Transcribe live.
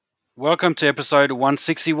Welcome to episode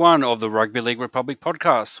 161 of the Rugby League Republic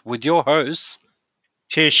podcast with your hosts,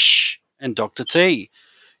 Tish. and Dr. T.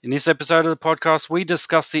 In this episode of the podcast, we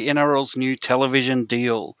discuss the NRL's new television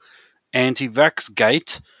deal, anti-vax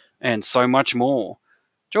gate, and so much more.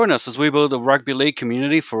 Join us as we build a rugby league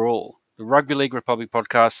community for all. The Rugby League Republic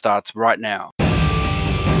podcast starts right now.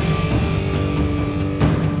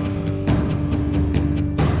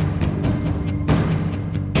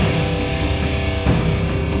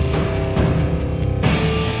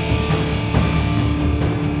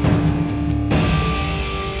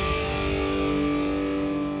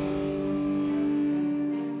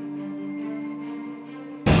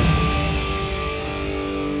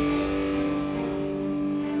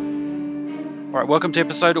 All right, welcome to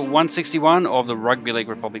episode 161 of the Rugby League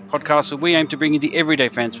Republic podcast, where we aim to bring you the everyday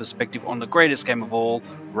fan's perspective on the greatest game of all,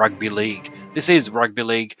 rugby league. This is Rugby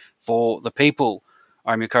League for the people.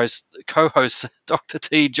 I'm your co-host, Dr.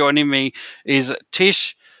 T. Joining me is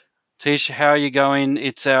Tish. Tish, how are you going?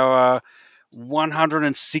 It's our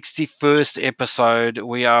 161st episode.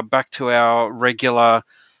 We are back to our regular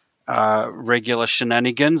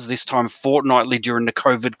shenanigans, this time fortnightly during the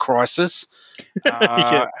COVID crisis.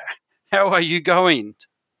 Yeah. How are you going?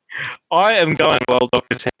 I am going well,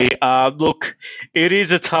 Dr. T. Look, it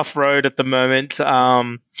is a tough road at the moment.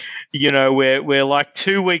 We're like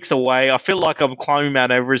 2 weeks away. I feel like I'm climbing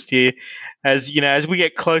Mount Everest here. As we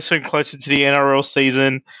get closer and closer to the NRL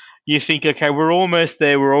season, you think, okay, we're almost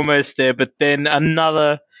there. But then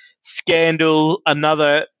another scandal,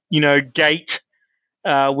 another gate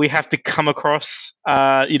we have to come across.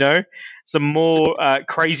 Some more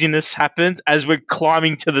craziness happens as we're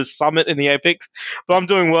climbing to the summit in the apex. But I'm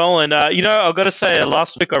doing well, and I've got to say,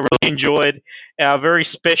 last week I really enjoyed our very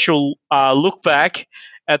special look back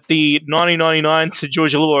at the 1999 St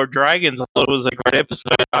George Illawarra Dragons. I thought it was a great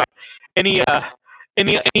episode. Any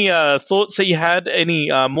thoughts that you had? Any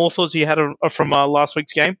more thoughts you had from last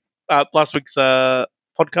week's game? Last week's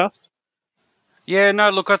podcast? Yeah, no,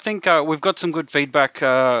 look, I think we've got some good feedback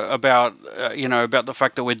about the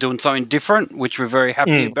fact that we're doing something different, which we're very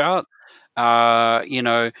happy about. We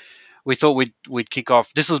thought we'd kick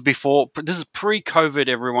off. This is pre-COVID,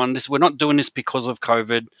 everyone. We're not doing this because of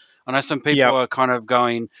COVID. I know some people are kind of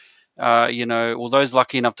going, those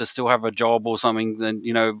lucky enough to still have a job or something, then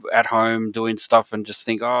at home doing stuff, and just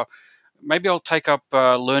think, maybe I'll take up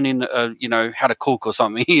learning, how to cook or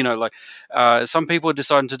something. Some people are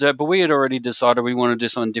deciding to do it, but we had already decided we want to do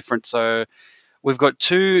something different. So we've got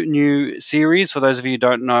 2 new series. For those of you who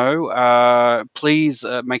don't know, please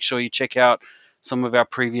make sure you check out some of our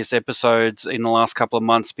previous episodes in the last couple of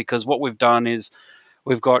months, because what we've done is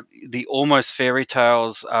we've got the Almost Fairy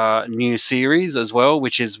Tales new series as well,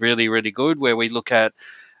 which is really, really good, where we look at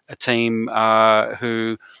a team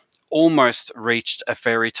who almost reached a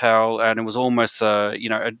fairy tale, and it was almost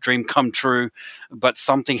a dream come true, but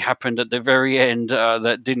something happened at the very end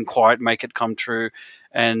that didn't quite make it come true.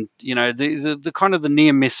 And the kind of the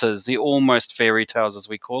near misses, the almost fairy tales, as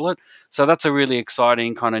we call it. So that's a really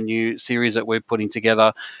exciting kind of new series that we're putting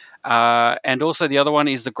together. And also the other one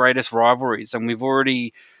is the greatest rivalries, and we've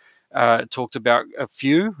already talked about a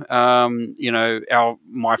few.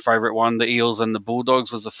 My favorite one, the Eels and the Bulldogs,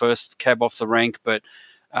 was the first cab off the rank, but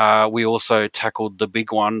we also tackled the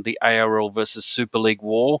big one, the ARL versus Super League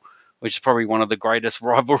war, which is probably one of the greatest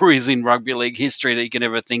rivalries in rugby league history that you can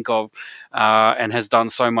ever think of, and has done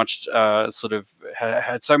so much,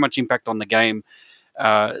 had so much impact on the game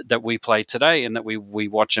that we play today and that we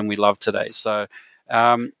watch and we love today. So,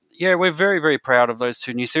 we're very, very proud of those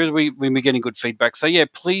 2 new series. We've been getting good feedback. So,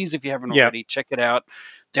 please, if you haven't already, check it out,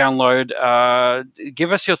 download,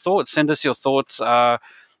 give us your thoughts, send us your thoughts.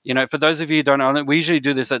 For those of you who don't know, we usually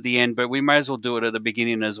do this at the end, but we may as well do it at the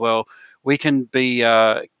beginning as well. We can be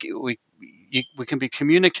we can be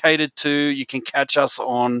communicated to. You can catch us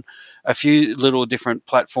on a few little different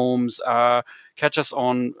platforms. Catch us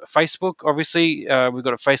on Facebook. Obviously, we've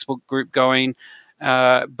got a Facebook group going,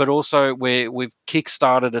 but also we've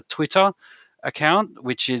kickstarted a Twitter account,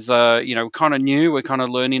 which is kind of new. We're kind of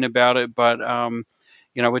learning about it, but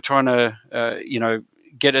we're trying to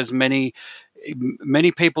get as many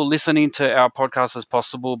people listening to our podcast as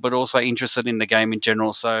possible, but also interested in the game in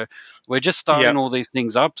general. So we're just starting all these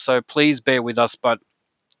things up. So please bear with us. But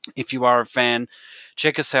if you are a fan,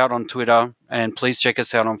 check us out on Twitter, and please check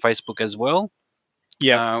us out on Facebook as well.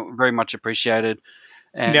 Yeah, very much appreciated.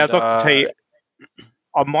 And, now, Dr. T,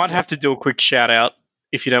 I might have to do a quick shout out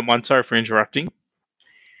if you don't mind. Sorry for interrupting.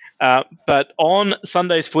 But on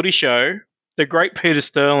Sunday's Footy Show, the great Peter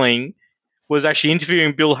Sterling was actually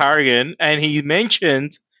interviewing Bill Harrigan, and he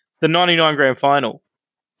mentioned the 99 grand final.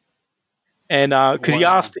 and because he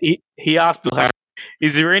asked Bill Harry,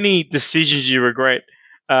 is there any decisions you regret?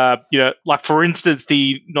 Like for instance,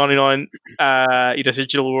 the 99,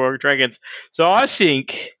 Digital War Dragons. So I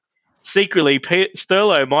think secretly,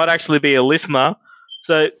 Sterlo might actually be a listener.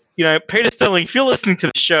 So Peter Sterling, if you're listening to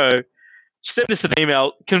the show, send us an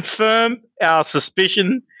email, confirm our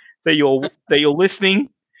suspicion that you're listening.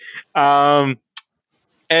 Follow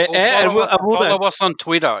us on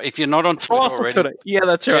Twitter if you're not on Twitter already. Yeah,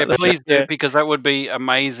 that's right. Yeah, please do, because that would be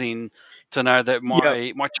amazing to know that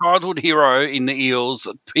my childhood hero in the Eels,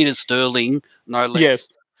 Peter Sterling, no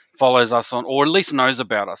less, follows us on, or at least knows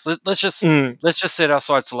about us. Let's just set our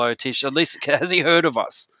sights low, Tish. At least has he heard of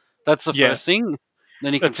us? That's the first thing.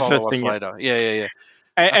 Then he can follow us later. Yeah.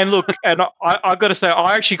 And look, and I got to say,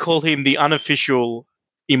 I actually call him the unofficial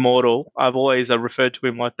immortal. I've always referred to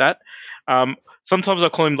him like that. Sometimes I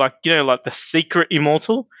call him like the secret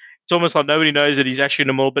immortal. It's almost like nobody knows that he's actually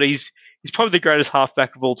an immortal, but he's probably the greatest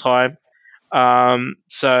halfback of all time.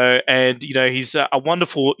 He's a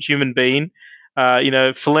wonderful human being,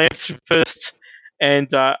 philanthropist,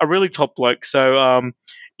 and a really top bloke. So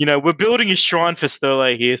we're building a shrine for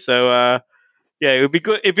Sterling here. So it would be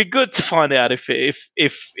good. It'd be good to find out if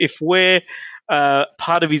we're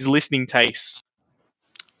part of his listening tastes.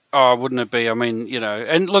 Oh, wouldn't it be? I mean,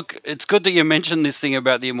 and look, it's good that you mentioned this thing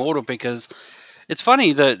about the Immortal, because it's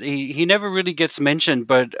funny that he never really gets mentioned.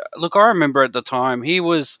 But look, I remember at the time he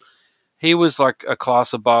was like a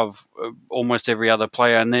class above almost every other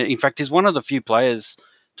player, and in fact, he's one of the few players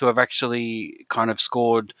to have actually kind of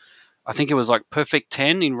scored. I think it was like perfect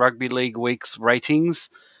 10 in Rugby League Week's ratings.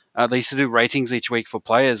 They used to do ratings each week for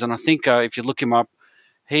players, and I think if you look him up,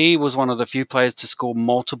 he was one of the few players to score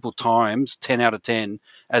multiple times, 10 out of 10,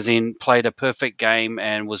 as in played a perfect game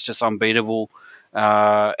and was just unbeatable.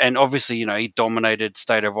 And obviously, he dominated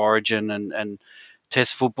State of Origin and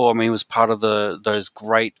Test football. I mean, he was part of those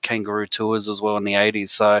great Kangaroo tours as well in the 80s.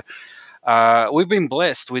 So we've been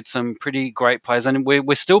blessed with some pretty great players, and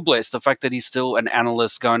we're still blessed. The fact that he's still an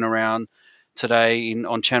analyst going around today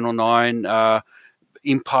on Channel 9,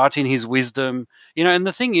 imparting his wisdom. And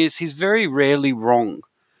the thing is, he's very rarely wrong.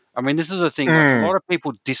 I mean, this is the thing. Like, a lot of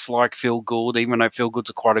people dislike Phil Gould, even though Phil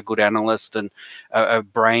Gould's quite a good analyst and a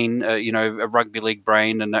brain, a rugby league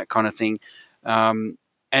brain and that kind of thing. And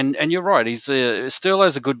you're right. He's still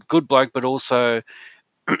has a good bloke, but also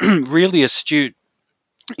really astute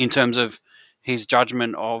in terms of his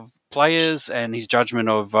judgment of players and his judgment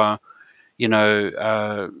of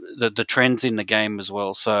the trends in the game as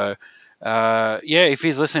well. So if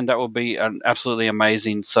he's listening, that would be absolutely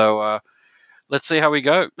amazing. So. Let's see how we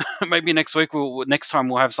go. Maybe next time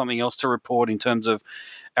we'll have something else to report in terms of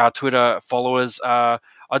our Twitter followers. I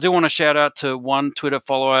do want to shout out to one Twitter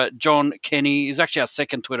follower, John Kenny. He's actually our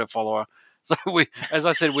second Twitter follower. So as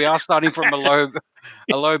I said, we are starting from a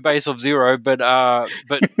low base of 0, but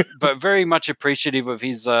very much appreciative of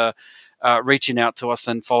his reaching out to us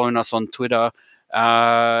and following us on Twitter.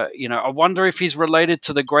 I wonder if he's related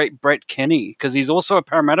to the great Brett Kenny, because he's also a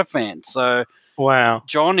Parramatta fan. So. Wow.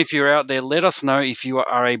 John, if you're out there, let us know if you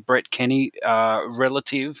are a Brett Kenny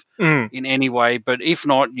relative in any way. But if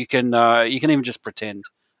not, you can even just pretend,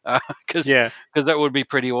 because that would be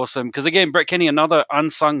pretty awesome. Because again, Brett Kenny, another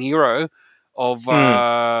unsung hero of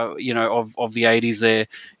of the 80s there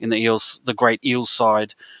in the Eels, the great Eels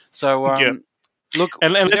side. So look,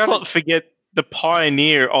 and let's not forget the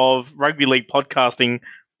pioneer of rugby league podcasting,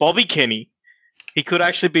 Bobby Kenny. He could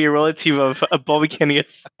actually be a relative of Bobby Kenny.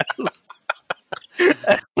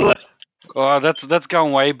 Oh, that's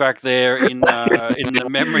going way back there in the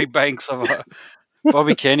memory banks of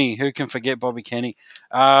Bobby Kenny. Who can forget Bobby Kenny?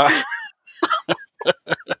 All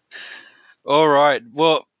right.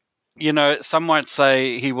 Well, some might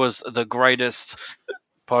say he was the greatest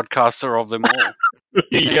podcaster of them all.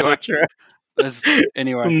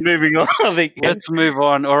 Anyway, moving on. I think. Let's move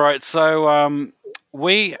on. All right. So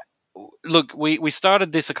we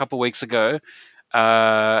started this a couple of weeks ago.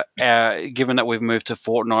 Given that we've moved to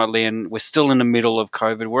fortnightly and we're still in the middle of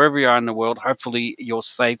COVID, wherever you are in the world, hopefully you're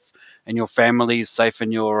safe and your family is safe,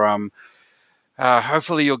 and your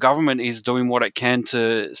hopefully your government is doing what it can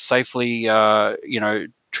to safely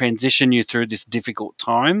transition you through this difficult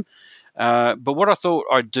time. But what I thought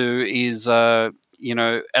I'd do is at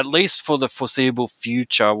least for the foreseeable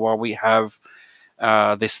future, while we have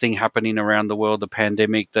this thing happening around the world, the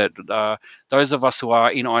pandemic, that those of us who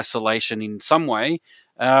are in isolation in some way,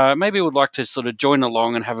 maybe would like to sort of join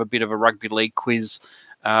along and have a bit of a rugby league quiz.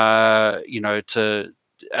 At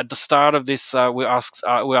the start of this, we ask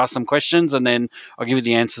some questions, and then I'll give you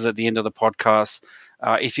the answers at the end of the podcast.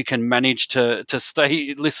 If you can manage to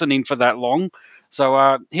stay listening for that long,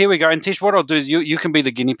 So here we go. And Tish, what I'll do is you can be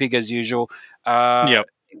the guinea pig as usual. Yep.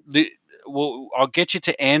 I'll get you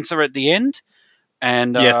to answer at the end.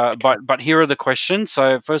 And Yes. but here are the questions.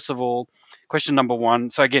 So first of all, question number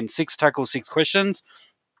 1. So again, 6 tackles, 6 questions.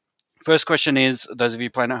 First question is, those of you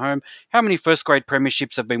playing at home, how many first grade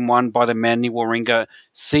premierships have been won by the Manly Warringah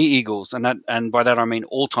Sea Eagles? And by that I mean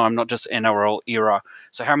all time, not just NRL era.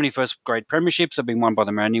 So how many first grade premierships have been won by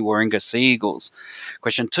the Manly Warringah Sea Eagles?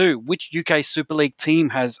 Question 2, which UK Super League team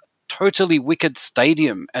has Totally Wicked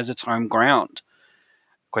Stadium as its home ground?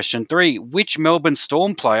 Question 3, which Melbourne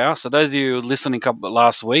Storm player, so those of you listening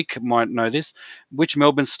last week might know this, which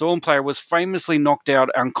Melbourne Storm player was famously knocked out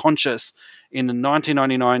unconscious in the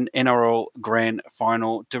 1999 NRL Grand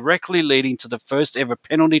Final, directly leading to the first ever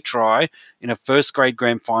penalty try in a first grade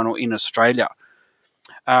Grand Final in Australia?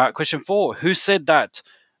 Question 4, who said that?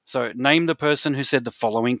 So name the person who said the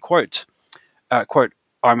following quote. Quote,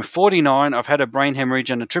 I'm 49, I've had a brain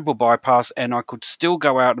hemorrhage and a triple bypass, and I could still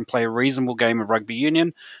go out and play a reasonable game of rugby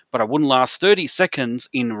union, but I wouldn't last 30 seconds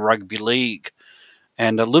in rugby league.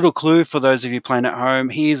 And a little clue for those of you playing at home,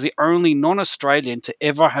 he is the only non-Australian to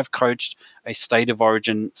ever have coached a State of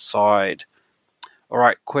Origin side. All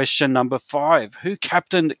right, question number 5. Who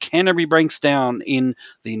captained Canterbury Bankstown in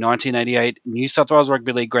the 1988 New South Wales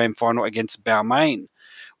Rugby League Grand Final against Balmain?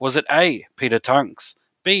 Was it A, Peter Tunks,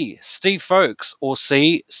 B, Steve Folkes, or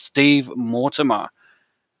C, Steve Mortimer?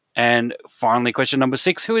 And finally, question number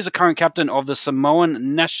 6, who is the current captain of the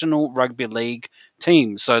Samoan National Rugby League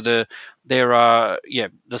team? So the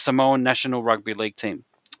Samoan National Rugby League team.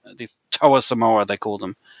 The Toa Samoa, they call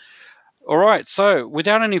them. All right, so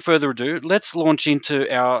without any further ado, let's launch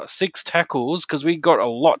into our 6 tackles because we got a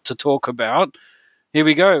lot to talk about. Here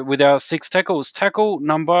we go with our 6 tackles. Tackle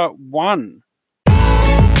number 1.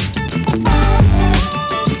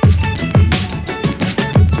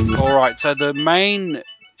 All right, so the main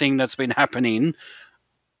thing that's been happening,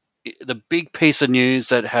 the big piece of news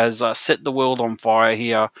that has set the world on fire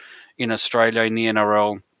here in Australia in the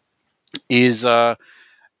NRL is it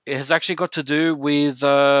has actually got to do with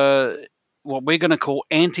what we're going to call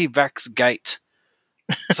anti-vax gate.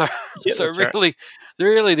 So, Yeah, so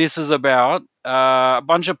really, this is about a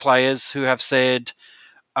bunch of players who have said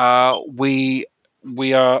we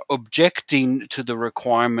are objecting to the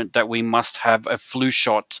requirement that we must have a flu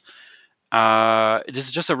shot. This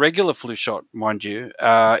is just a regular flu shot, mind you,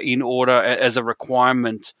 in order as a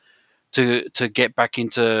requirement to get back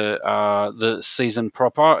into the season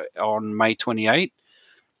proper on May 28th.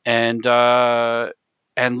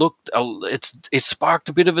 And look, it sparked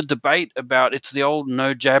a bit of a debate about it's the old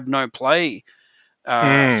no jab, no play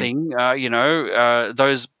thing.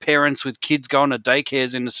 Those parents with kids going to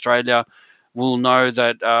daycares in Australia will know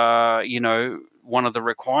that one of the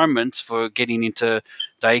requirements for getting into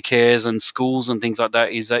daycares and schools and things like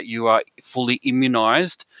that is that you are fully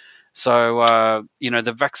immunized. So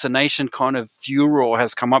the vaccination kind of furor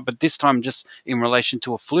has come up, but this time just in relation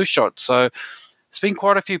to a flu shot. So there's been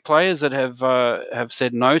quite a few players that have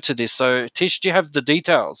said no to this. So Tish, do you have the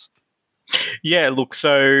details? Yeah, look,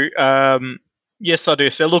 so yes, I do.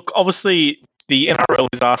 So look, obviously the NRL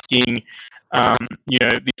is asking,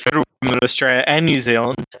 the federal government of Australia and New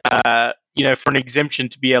Zealand, for an exemption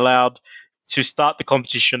to be allowed to start the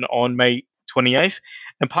competition on May 28th.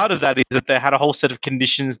 And part of that is that they had a whole set of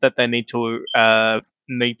conditions that they need to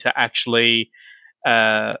actually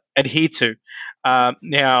adhere to.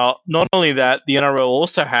 Now, not only that, the NRL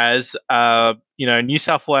also has, New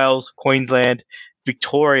South Wales, Queensland,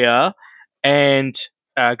 Victoria, and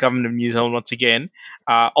government of New Zealand once again.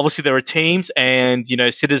 Obviously, there are teams and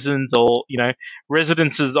citizens or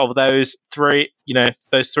residences of those three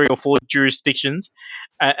or four jurisdictions,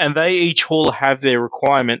 and they each all have their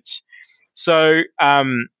requirements. So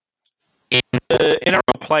the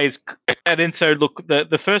NRL players, and then so look,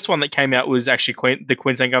 the first one that came out was actually the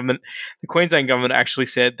Queensland government. The Queensland government actually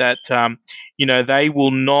said that they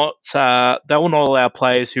will not allow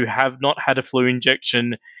players who have not had a flu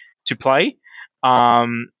injection to play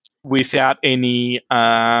without any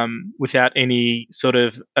sort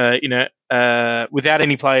of without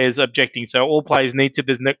any players objecting. So all players need to.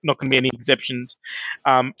 There's not going to be any exceptions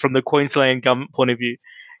from the Queensland government point of view.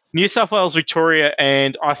 New South Wales, Victoria,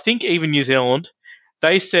 and I think even New Zealand,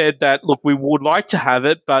 they said that, look, we would like to have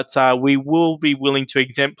it, but we will be willing to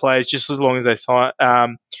exempt players just as long as they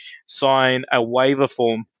sign a waiver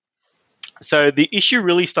form. So the issue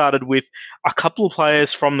really started with a couple of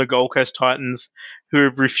players from the Gold Coast Titans who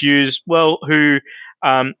have refused, for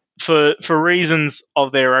reasons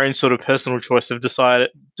of their own sort of personal choice, have decided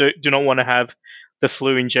do not want to have the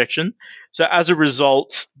flu injection. So as a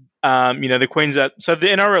result, The Queensland. So the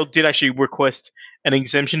NRL did actually request an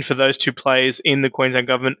exemption for those two players in the Queensland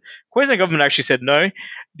government. Queensland government actually said no.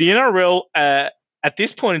 The NRL at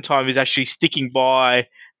this point in time is actually sticking by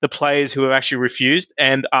the players who have actually refused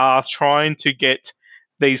and are trying to get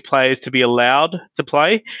these players to be allowed to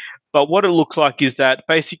play. But what it looks like is that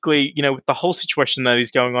basically, with the whole situation that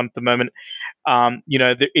is going on at the moment,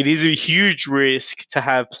 it is a huge risk to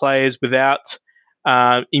have players without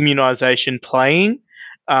immunization playing,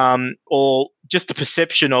 or just the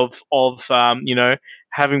perception of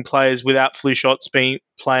having players without flu shots being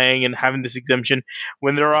playing and having this exemption,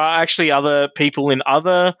 when there are actually other people in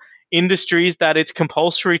other industries that it's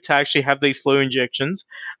compulsory to actually have these flu injections,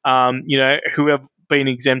 who have been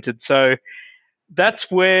exempted. So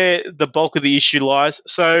that's where the bulk of the issue lies.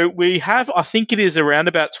 So we have, I think it is around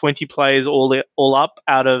about 20 players all up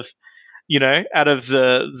out of so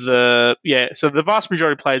the vast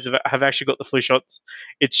majority of players have actually got the flu shots.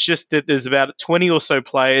 It's just that there's about 20 or so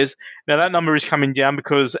players. Now that number is coming down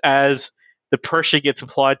because as the pressure gets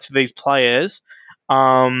applied to these players,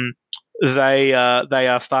 they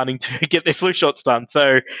are starting to get their flu shots done.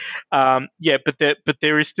 So, but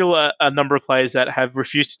there is still a number of players that have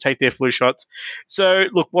refused to take their flu shots. So,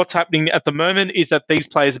 look, what's happening at the moment is that these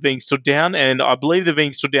players are being stood down, and I believe they're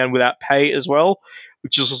being stood down without pay as well,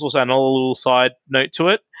 which is also another little side note to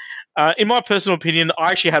it. In my personal opinion,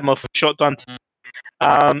 I actually had my flu shot done today.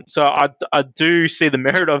 So I do see the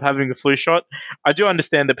merit of having a flu shot. I do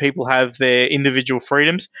understand that people have their individual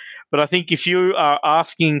freedoms, but I think if you are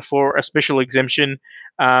asking for a special exemption,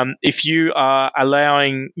 if you are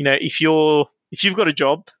allowing, if you've got a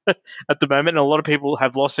job at the moment, and a lot of people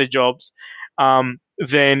have lost their jobs, then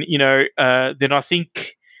I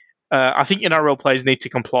think NRL players need to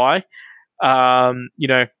comply.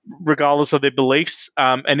 Regardless of their beliefs,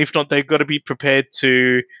 and if not, they've got to be prepared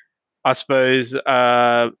to, I suppose,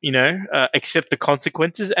 accept the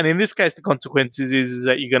consequences. And in this case, the consequences is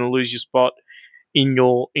that you're going to lose your spot in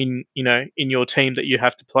your team that you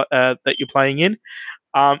have to play, that you're playing in.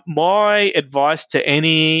 My advice to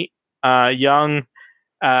any young,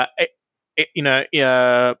 player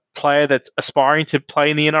that's aspiring to play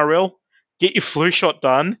in the NRL: get your flu shot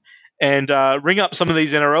done and ring up some of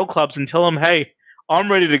these NRL clubs and tell them, hey,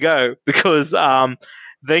 I'm ready to go, because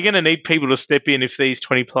they're going to need people to step in if these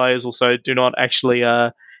 20 players also do not actually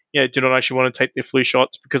want to take their flu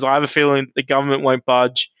shots, because I have a feeling the government won't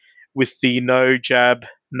budge with the no jab,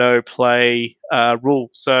 no play rule.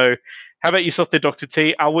 So, how about yourself there, Dr.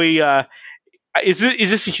 T? Are we? Is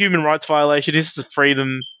this a human rights violation? Is this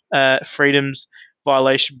a freedoms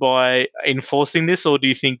violation by enforcing this, or do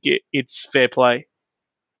you think it's fair play?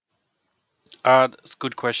 That's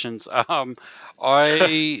good questions.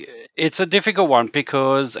 It's a difficult one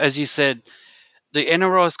because, as you said, the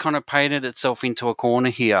NRL has kind of painted itself into a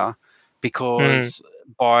corner here because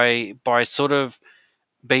by sort of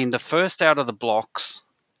being the first out of the blocks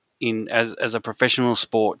as a professional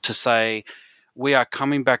sport to say we are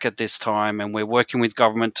coming back at this time and we're working with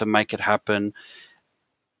government to make it happen.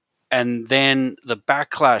 And then the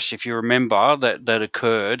backlash, if you remember, that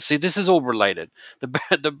occurred. See, this is all related. The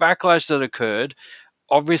backlash that occurred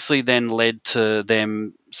obviously then led to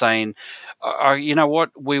them saying, you know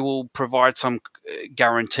what, we will provide some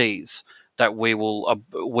guarantees that we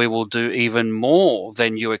will do even more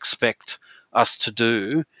than you expect us to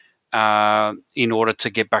do in order to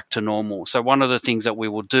get back to normal. So one of the things that we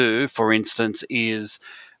will do, for instance, is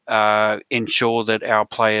ensure that our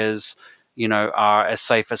players are as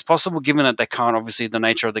safe as possible, given that they can't, obviously the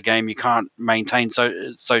nature of the game, you can't maintain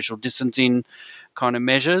social distancing kind of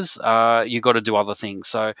measures. You got to do other things.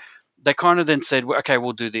 So they kind of then said, okay,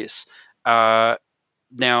 we'll do this. Now,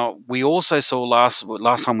 we also saw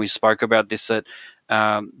last time we spoke about this that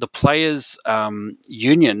the players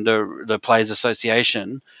union, the players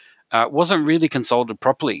association, wasn't really consulted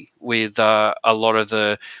properly with a lot of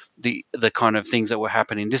the kind of things that were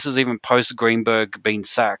happening. This is even post Greenberg being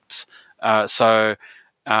sacked. So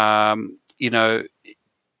that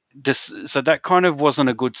kind of wasn't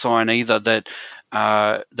a good sign either, that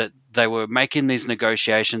they were making these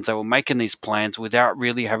negotiations, they were making these plans without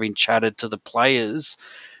really having chatted to the players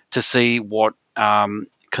to see what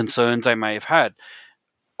concerns they may have had.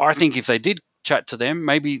 I think if they did chat to them,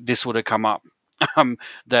 maybe this would have come up.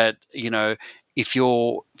 That, if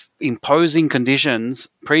you're imposing preconditions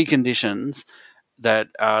that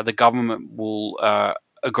the government will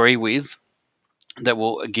agree with, that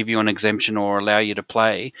will give you an exemption or allow you to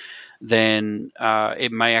play, then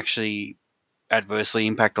it may actually adversely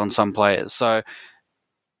impact on some players. So,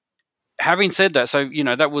 having said that,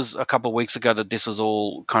 that was a couple of weeks ago that this was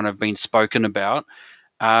all kind of been spoken about.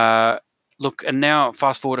 look, and now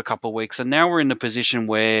fast forward a couple of weeks, and now we're in the position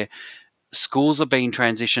where schools are being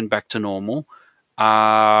transitioned back to normal.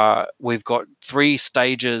 We've got 3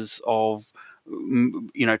 stages of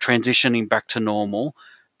transitioning back to normal,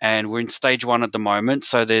 and we're in stage 1 at the moment.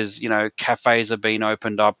 So there's cafes are being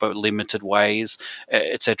opened up at limited ways,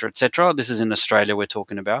 etc., etc. This is in Australia we're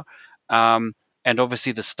talking about. And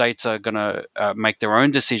obviously the states are going to make their own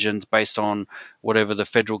decisions based on whatever the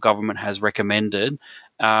federal government has recommended.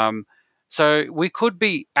 So we could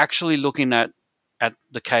be actually looking at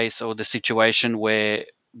the case or the situation where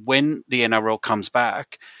when the NRL comes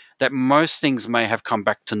back, that most things may have come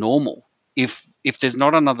back to normal. If there's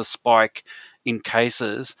not another spike in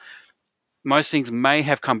cases, most things may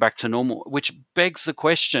have come back to normal, which begs the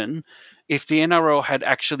question, if the NRL had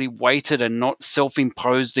actually waited and not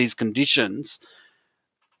self-imposed these conditions,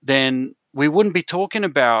 then we wouldn't be talking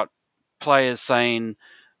about players saying,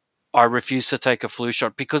 I refuse to take a flu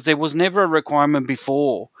shot, because there was never a requirement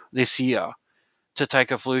before this year to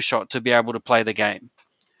take a flu shot to be able to play the game.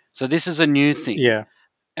 So this is a new thing. Yeah.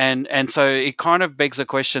 And so it kind of begs the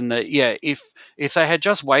question that, if they had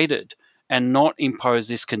just waited and not imposed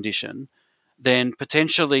this condition, then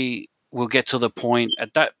potentially we'll get to the point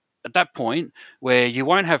at that point where you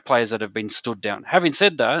won't have players that have been stood down. Having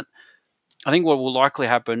said that, I think what will likely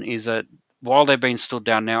happen is that while they're being stood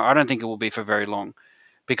down now, I don't think it will be for very long,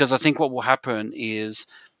 because I think what will happen is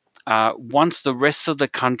once the rest of the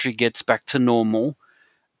country gets back to normal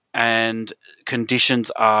and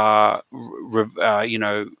conditions are,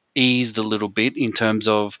 eased a little bit in terms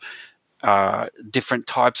of different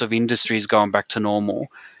types of industries going back to normal,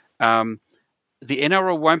 the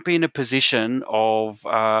NRL won't be in a position of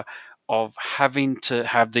having to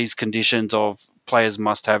have these conditions of players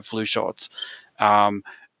must have flu shots.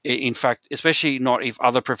 In fact, especially not if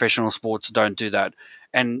other professional sports don't do that.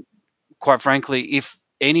 And quite frankly, if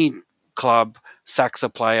any club sacks a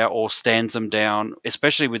player or stands them down,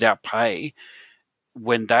 especially without pay,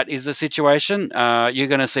 when that is the situation, you're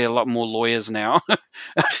going to see a lot more lawyers now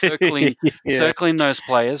circling those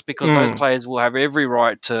players, because those players will have every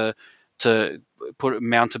right to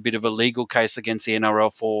mount a bit of a legal case against the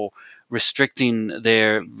NRL for restricting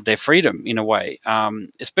their freedom in a way,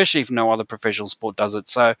 especially if no other professional sport does it.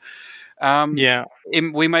 So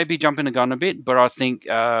we may be jumping the gun a bit, but I think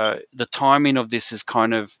the timing of this is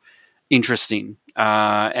kind of interesting,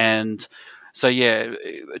 and so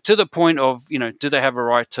to the point of, do they have a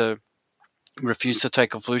right to refuse to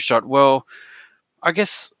take a flu shot? Well, I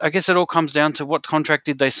guess it all comes down to what contract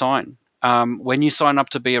did they sign. When you sign up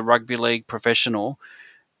to be a rugby league professional,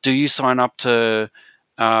 do you sign up to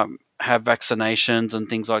have vaccinations and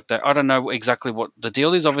things like that? I don't know exactly what the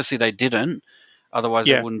deal is. Obviously, they didn't. Otherwise,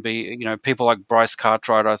 it wouldn't be. People like Bryce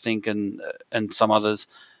Cartwright, I think, and some others.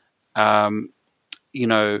 Have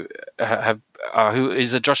who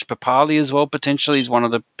is it? Josh Papali as well. Potentially, is one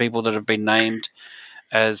of the people that have been named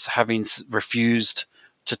as having refused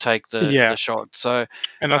to take the shot. So,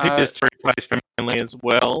 and I think there's 3 players from Manly as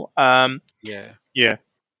well. Yeah.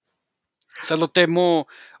 So look, they're more.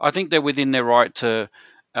 I think they're within their right to,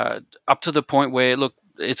 up to the point where, look,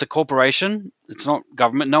 it's a corporation. It's not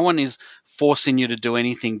government. No one is forcing you to do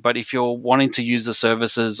anything. But if you're wanting to use the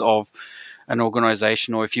services of an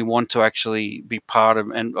organization, or if you want to actually be part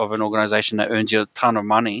of an organization that earns you a ton of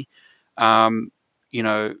money,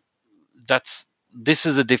 this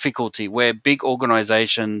is a difficulty where big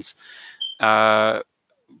organizations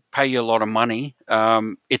pay you a lot of money.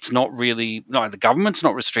 It's not really, no, the government's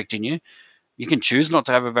not restricting you. You can choose not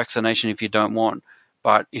to have a vaccination if you don't want.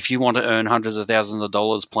 But if you want to earn hundreds of thousands of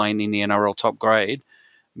dollars playing in the NRL top grade,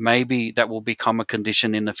 maybe that will become a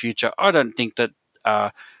condition in the future. I don't think that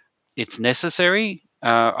it's necessary.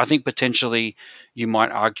 I think potentially you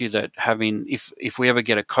might argue that having, if we ever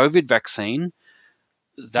get a COVID vaccine,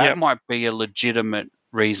 that might be a legitimate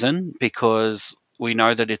reason, because we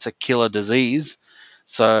know that it's a killer disease.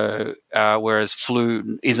 So whereas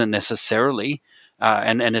flu isn't necessarily,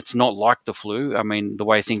 and it's not like the flu. I mean, the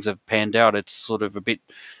way things have panned out, it's sort of a bit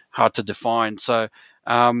hard to define. So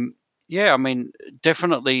I mean,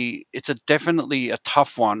 definitely, it's definitely a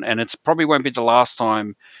tough one, and it's probably won't be the last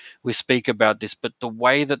time we speak about this. But the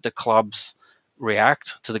way that the clubs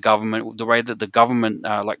react to the government, the way that the government,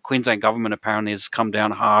 like Queensland government, apparently has come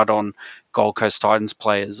down hard on Gold Coast Titans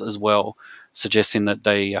players as well, suggesting that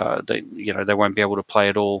they won't be able to play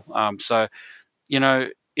at all. So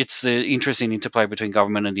it's the interesting interplay between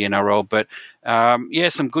government and the NRL. But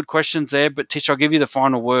some good questions there. But Tish, I'll give you the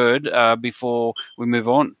final word before we move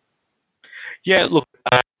on. Yeah, look,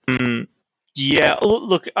 Yeah,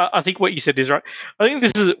 look, I think what you said is right. I think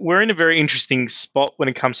we're in a very interesting spot when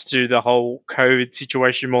it comes to the whole COVID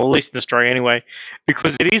situation, or at least in Australia anyway,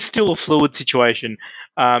 because it is still a fluid situation.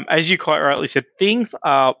 As you quite rightly said, things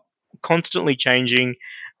are constantly changing.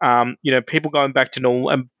 People going back to normal,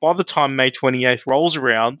 and by the time May 28th rolls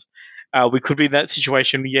around, we could be in that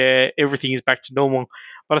situation. Yeah, everything is back to normal,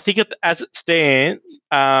 but I think as it stands,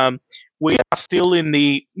 we are still in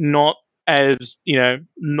the not as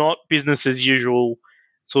not business as usual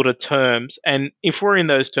sort of terms. And if we're in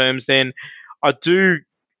those terms, then I do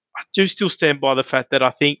still stand by the fact that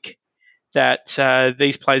I think that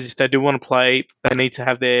these players, if they do want to play, they need to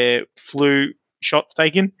have their flu shots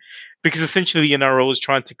taken, because essentially the NRL is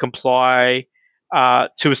trying to comply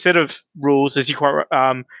to a set of rules, as you quite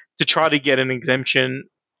to try to get an exemption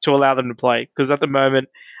to allow them to play. Because at the moment,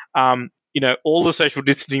 all the social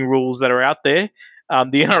distancing rules that are out there,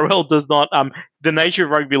 the NRL does not. The nature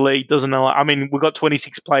of rugby league doesn't allow. I mean, we've got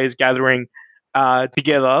 26 players gathering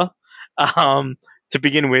together to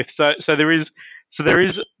begin with, so there is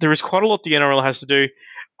quite a lot the NRL has to do.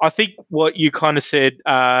 I think what you kind of said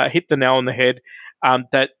hit the nail on the head.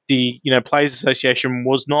 That the Players Association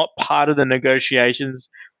was not part of the negotiations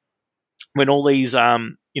when all these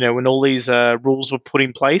rules were put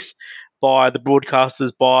in place by the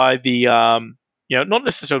broadcasters, by the not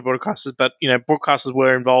necessarily broadcasters, but broadcasters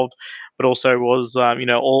were involved, but also was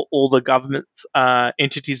all the government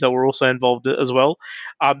entities that were also involved as well.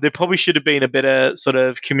 There probably should have been a better sort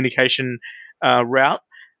of communication route.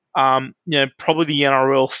 Probably the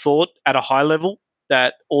NRL thought at a high level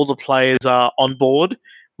that all the players are on board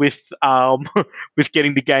with with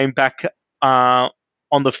getting the game back on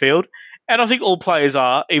the field, and I think all players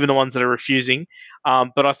are, even the ones that are refusing.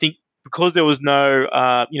 But I think because there was no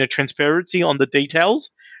transparency on the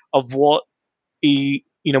details of what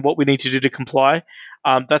what we need to do to comply,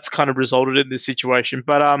 that's kind of resulted in this situation.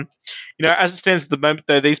 But as it stands at the moment,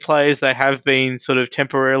 though, these players, they have been sort of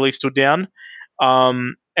temporarily stood down. But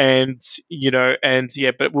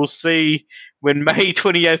we'll see when May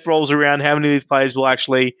 28th rolls around how many of these players will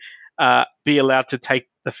actually be allowed to take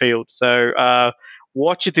the field. So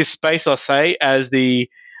watch at this space, I say, as the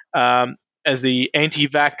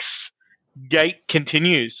anti-vax gate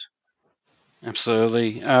continues.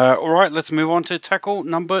 Absolutely. All right, let's move on to tackle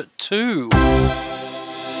number 2.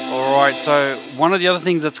 All right. So one of the other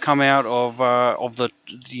things that's come out of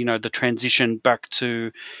the transition back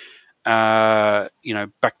to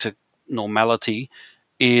back to normality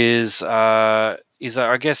is I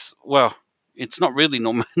guess, well, it's not really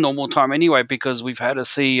normal time anyway, because we've had a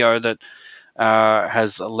CEO that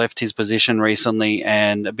has left his position recently,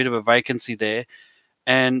 and a bit of a vacancy there,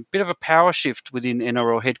 and a bit of a power shift within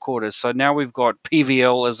NRL headquarters. So now we've got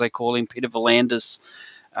PVL, as they call him, Peter V'landys,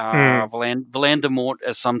 V'landamort,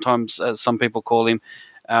 as some people call him,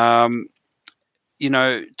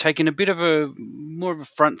 taking a bit of more of a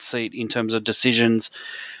front seat in terms of decisions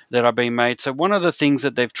that are being made. So one of the things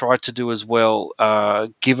that they've tried to do as well,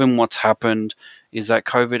 given what's happened, is that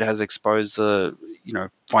COVID has exposed the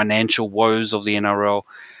financial woes of the NRL.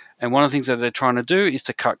 And one of the things that they're trying to do is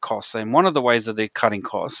to cut costs. And one of the ways that they're cutting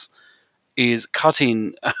costs is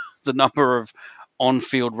cutting the number of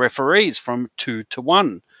on-field referees from 2 to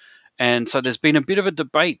 1. And so there's been a bit of a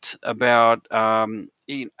debate about,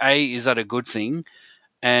 is that a good thing?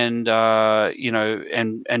 And,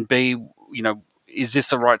 and B, is this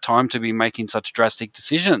the right time to be making such drastic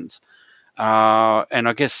decisions? And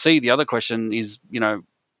I guess C, the other question is,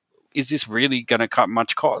 is this really going to cut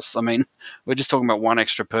much costs? I mean, we're just talking about one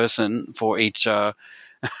extra person for each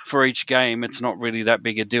game. It's not really that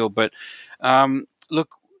big a deal. But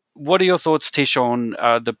look, what are your thoughts, Tish, on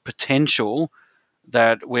the potential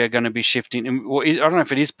that we're going to be shifting? I don't know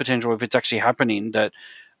if it is potential, if it's actually happening, that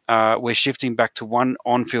we're shifting back to one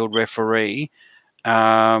on-field referee.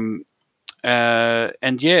 So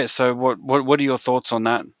what are your thoughts on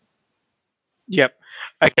that? Yep.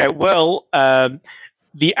 Okay. Well,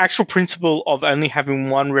 the actual principle of only having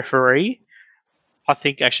one referee, I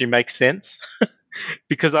think, actually makes sense.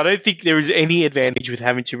 Because I don't think there is any advantage with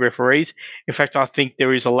having 2 referees. In fact, I think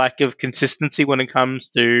there is a lack of consistency when it comes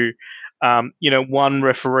to, one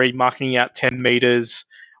referee marking out 10 meters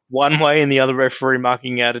one way and the other referee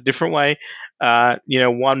marking out a different way.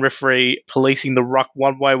 One referee policing the ruck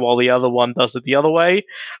one way while the other one does it the other way.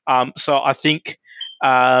 So I think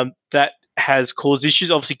that has caused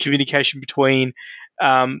issues. Obviously, communication between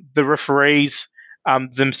the referees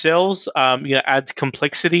themselves, adds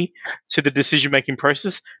complexity to the decision-making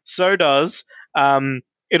process. So does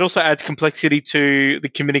it also adds complexity to the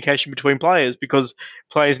communication between players, because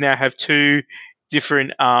players now have 2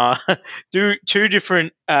 different two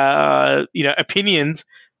different opinions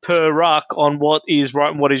per ruck on what is right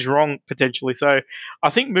and what is wrong potentially. So I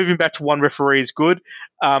think moving back to one referee is good.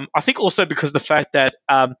 I think also because the fact that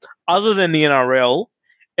other than the NRL,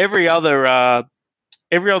 every other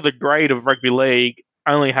grade of rugby league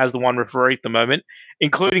only has the one referee at the moment,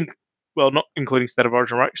 including, well, not including State of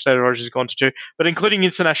Origin, right? State of Origin has gone to two, but including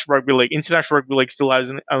International Rugby League. International Rugby League still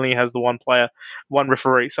only has the one player, one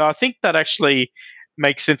referee. So I think that actually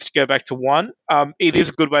makes sense to go back to one. It is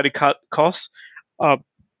a good way to cut costs.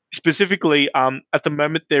 Specifically, at the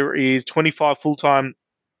moment, there is 25 full-time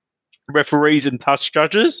referees and touch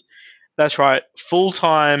judges. That's right,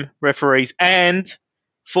 full-time referees and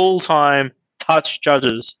full-time touch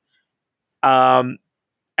judges.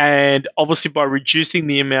 And obviously, by reducing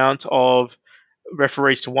the amount of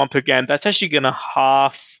referees to one per game, that's actually going to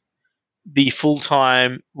half the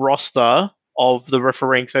full-time roster of the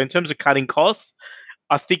refereeing. So in terms of cutting costs,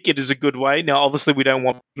 I think it is a good way. Now, obviously, we don't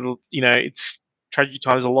want people, it's tragic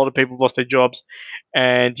times. A lot of people have lost their jobs,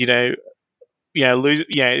 and lose.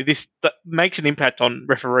 This makes an impact on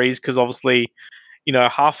referees because obviously,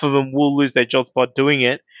 half of them will lose their jobs by doing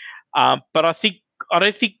it. But I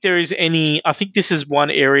don't think there is any. I think this is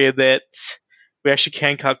one area that we actually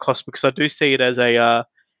can cut costs because I do see it as a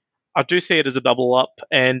double up,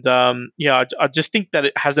 and I just think that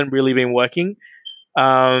it hasn't really been working.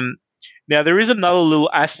 Now there is another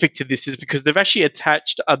little aspect to this, is because they've actually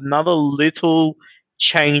attached another little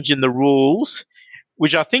change in the rules,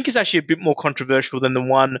 which I think is actually a bit more controversial than the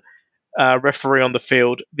one referee on the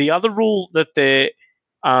field. The other rule that they're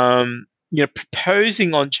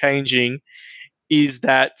proposing on changing is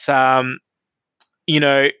that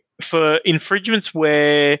for infringements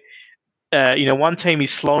where one team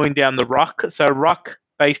is slowing down the ruck, so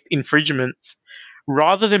ruck-based infringements,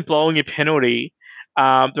 rather than blowing a penalty,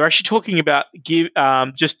 they're actually talking about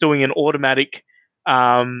just doing an automatic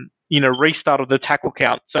restart of the tackle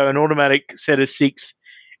count. So an automatic set of 6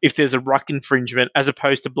 if there's a ruck infringement, as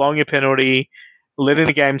opposed to blowing a penalty, letting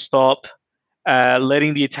the game stop,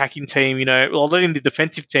 letting the attacking team, or letting the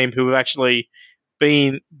defensive team, who have actually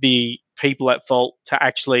been the people at fault, to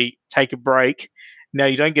actually take a break. Now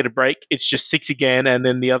you don't get a break; it's just 6 again, and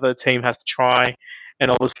then the other team has to try. And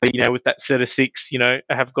obviously, with that set of 6,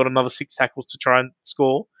 have got another 6 tackles to try and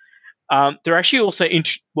score. They're actually also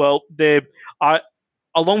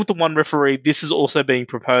along with the one referee, this is also being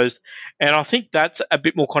proposed, and I think that's a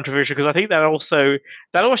bit more controversial because I think that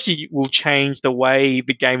actually will change the way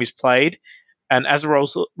the game is played, and as a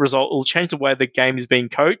result, it will change the way the game is being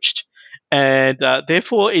coached, and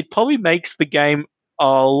therefore it probably makes the game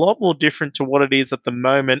a lot more different to what it is at the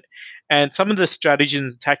moment, and some of the strategies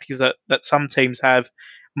and tactics that some teams have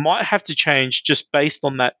might have to change just based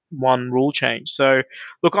on that one rule change. So,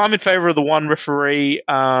 look, I'm in favour of the one referee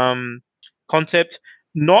concept.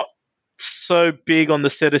 Not so big on the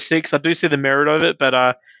set of 6. I do see the merit of it,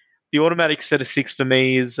 but the automatic set of 6 for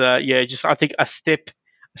me is just I think a step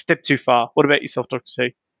too far. What about yourself, Dr.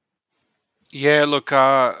 T? Yeah, look,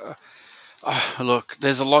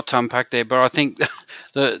 there's a lot to unpack there, but I think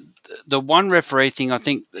the one referee thing, I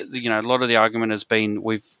think a lot of the argument has been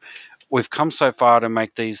we've come so far to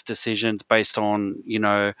make these decisions based on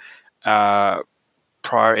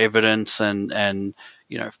prior evidence and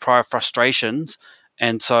prior frustrations.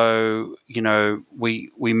 And so, we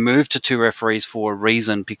moved to 2 referees for a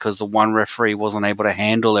reason, because the one referee wasn't able to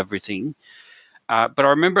handle everything. But I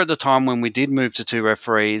remember at the time when we did move to 2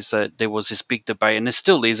 referees that there was this big debate, and there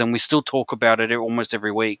still is, and we still talk about it almost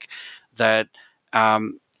every week, that,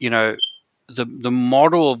 the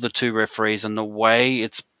model of the 2 referees and the way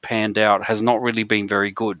it's panned out has not really been very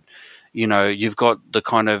good. You've got the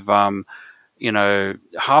kind of...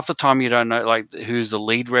 half the time you don't know who's the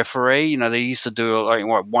lead referee. They used to do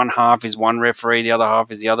one half is one referee, the other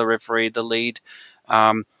half is the other referee, the lead.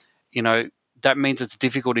 That means it's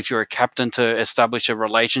difficult if you're a captain to establish a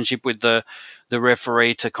relationship with the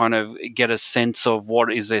referee to kind of get a sense of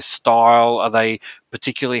what is their style. Are they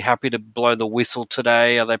particularly happy to blow the whistle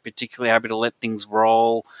today? Are they particularly happy to let things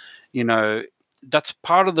roll? That's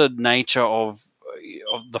part of the nature of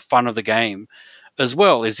the fun of the game, as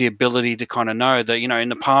well, is the ability to kind of know that, in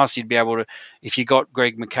the past you'd be able to, if you got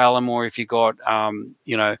Greg McCallum or if you got,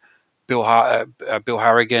 Bill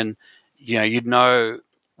Harrigan, you'd know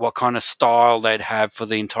what kind of style they'd have for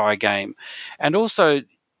the entire game. And also,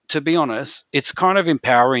 to be honest, it's kind of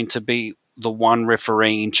empowering to be the one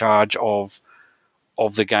referee in charge of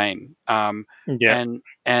the game. And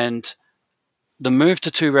the move to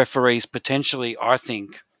 2 referees potentially, I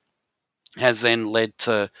think, has then led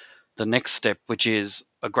to the next step, which is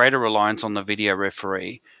a greater reliance on the video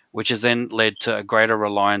referee, which has then led to a greater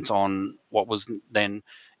reliance on what was then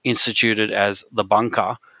instituted as the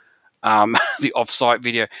bunker, the off-site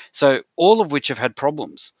video. So all of which have had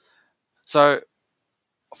problems. So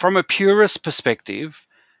from a purist perspective,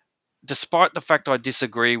 despite the fact I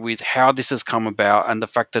disagree with how this has come about and the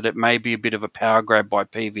fact that it may be a bit of a power grab by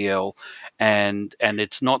PVL, and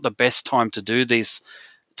it's not the best time to do this,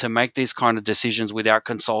 to make these kind of decisions without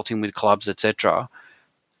consulting with clubs, etc.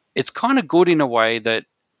 It's kind of good in a way that,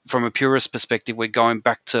 from a purist perspective, we're going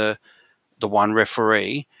back to the one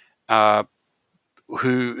referee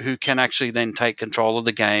who can actually then take control of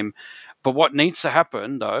the game. But what needs to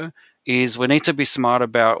happen, though, is we need to be smart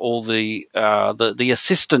about all the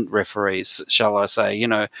assistant referees, shall I say? You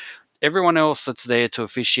know, everyone else that's there to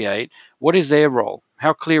officiate. What is their role?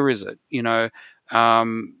 How clear is it? You know,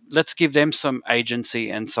 let's give them some agency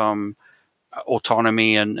and some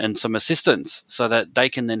autonomy and some assistance so that they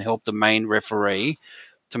can then help the main referee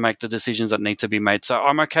to make the decisions that need to be made. So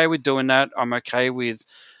I'm okay with doing that. I'm okay with,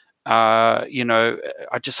 you know,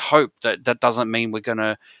 I just hope that that doesn't mean we're going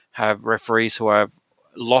to have referees who have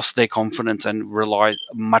lost their confidence and rely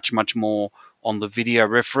much, much more on the video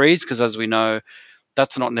referees, because as we know,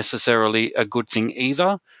 that's not necessarily a good thing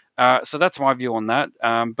either. So that's my view on that.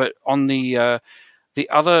 But on the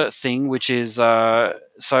other thing, which is, so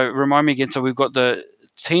remind me again, so we've got the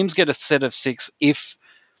teams get a set of 6 if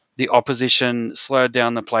the opposition slowed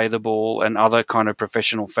down the play the ball and other kind of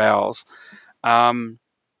professional fouls.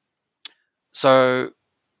 So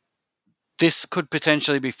this could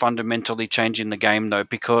potentially be fundamentally changing the game, though,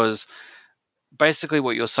 because basically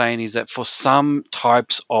what you're saying is that for some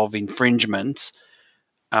types of infringements,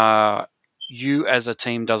 you as a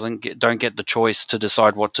team don't get the choice to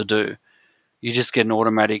decide what to do. You just get an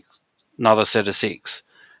automatic another set of 6.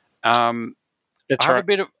 That's I right.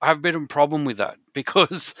 have a bit of a problem with that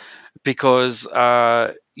because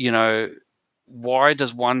you know, why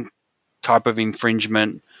does one type of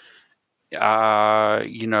infringement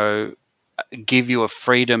you know, give you a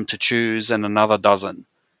freedom to choose and another doesn't?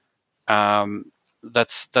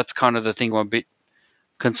 That's kind of the thing I'm a bit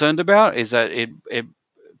concerned about, is that it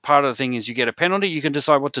part of the thing is you get a penalty, you can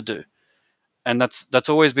decide what to do. And that's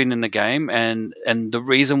always been in the game, and the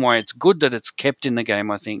reason why it's good that it's kept in the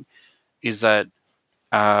game, I think, is that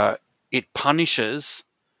it punishes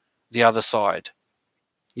the other side.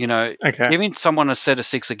 You know, Okay. giving someone a set of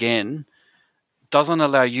 6 again doesn't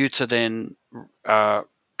allow you to then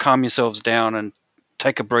calm yourselves down and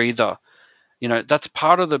take a breather. You know, that's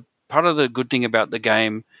part of the good thing about the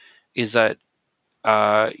game, is that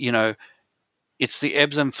you know, it's the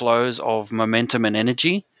ebbs and flows of momentum and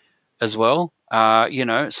energy as well. You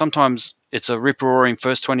know, sometimes it's a rip-roaring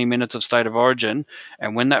first 20 minutes of State of Origin,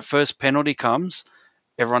 and when that first penalty comes,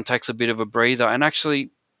 everyone takes a bit of a breather, and actually,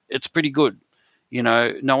 it's pretty good. You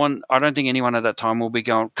know, I don't think anyone at that time will be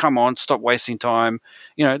going, come on, stop wasting time.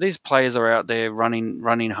 You know, these players are out there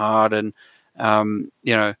running hard, and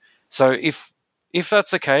you know, so if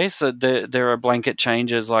that's the case, that there are blanket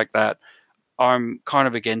changes like that, I'm kind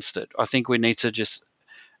of against it. I think we need to just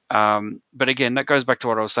but again, that goes back to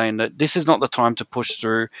what I was saying, that this is not the time to push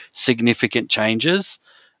through significant changes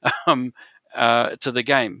um, to the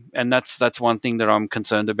game, and that's one thing that I'm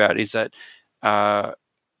concerned about, is that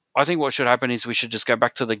I think what should happen is we should just go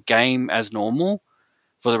back to the game as normal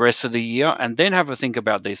for the rest of the year, and then have a think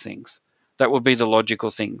about these things. That would be the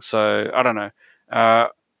logical thing. So I don't know.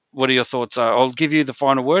 What are your thoughts? I'll give you the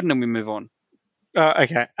final word, and then we move on.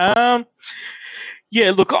 Okay.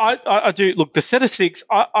 Yeah, look, I do look the set of 6.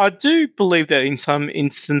 I do believe that in some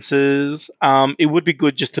instances, it would be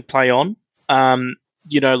good just to play on.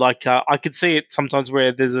 You know, like I could see it sometimes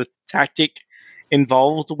where there's a tactic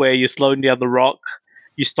involved where you're slowing down the rock,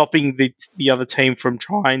 you're stopping the other team from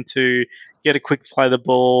trying to get a quick play of the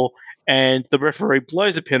ball, and the referee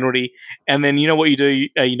blows a penalty, and then you know what you do?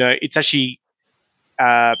 You know, it's actually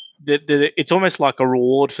it's almost like a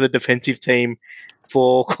reward for the defensive team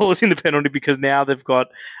for causing the penalty, because now they've got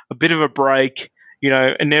a bit of a break. You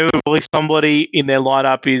know, inevitably somebody in their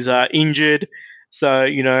lineup is injured. So,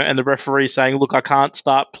 you know, and the referee saying, look, I can't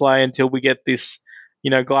start play until we get this, you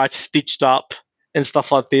know, guy stitched up and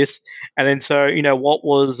stuff like this. And then so, you know, what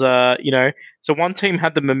was, you know, so one team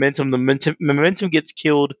had the momentum. The momentum gets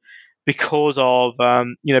killed because of,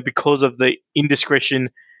 you know, because of the indiscretion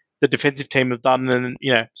the defensive team have done. And,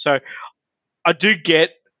 you know, so I do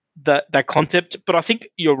get that concept, but I think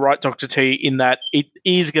you're right, Dr. T, in that it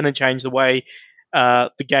is going to change the way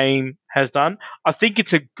the game has done. I think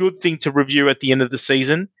it's a good thing to review at the end of the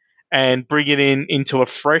season and bring it into a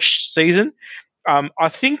fresh season. I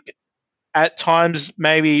think at times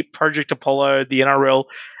maybe Project Apollo, the NRL,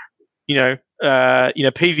 you know,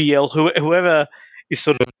 PVL, whoever is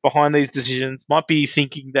sort of behind these decisions might be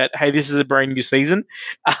thinking that, hey, this is a brand new season,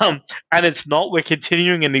 and it's not. We're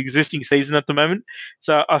continuing an existing season at the moment.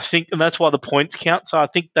 So I think, and that's why the points count. So I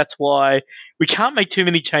think that's why we can't make too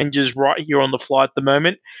many changes right here on the fly at the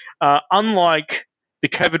moment. Unlike the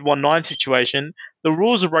COVID-19 situation, the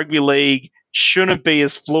rules of rugby league shouldn't be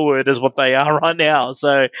as fluid as what they are right now.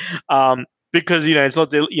 So because it's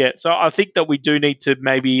not so I think that we do need to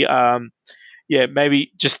maybe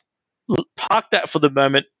maybe just park that for the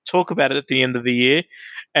moment, talk about it at the end of the year.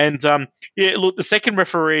 And look, the second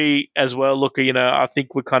referee as well, look, I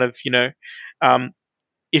think we're kind of,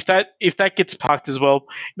 if that gets parked as well,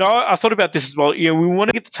 I thought about this as well. We want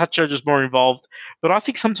to get the touch judges more involved, but I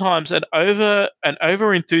think sometimes an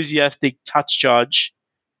over enthusiastic touch judge,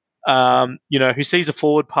 who sees a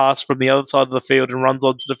forward pass from the other side of the field and runs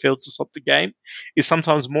onto the field to stop the game, is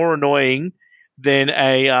sometimes more annoying than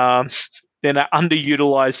an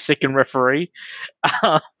underutilized second referee.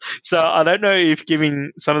 So I don't know if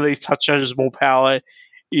giving some of these touch judges more power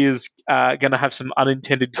is going to have some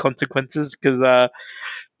unintended consequences, because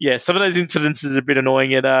some of those incidents is a bit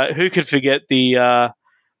annoying. And who could forget the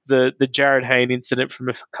Jared Hayne incident from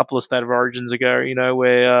a couple of State of Origins ago?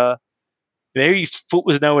 Where his foot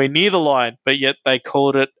was nowhere near the line, but yet they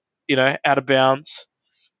called it, out of bounds.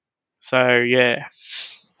 So yeah.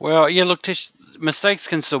 Well, yeah. Look, Tish, mistakes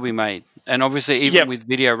can still be made, and obviously, even with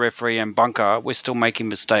video referee and bunker, we're still making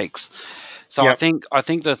mistakes. So I think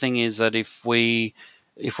the thing is that if we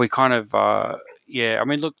kind of I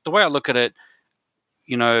mean, look, the way I look at it,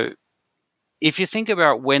 if you think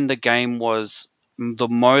about when the game was the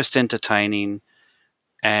most entertaining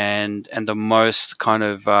and the most kind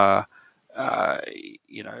of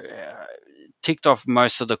ticked off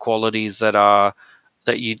most of the qualities that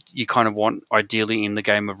you kind of want ideally in the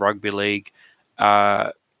game of rugby league.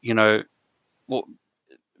 Well,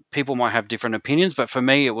 people might have different opinions, but for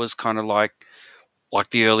me, it was kind of like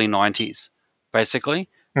the early 90s, basically.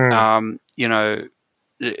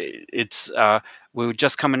 It's we were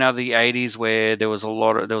just coming out of the 80s where there was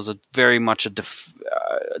very much a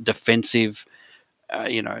defensive.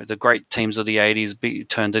 The great teams of the 80s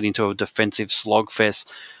turned it into a defensive slogfest.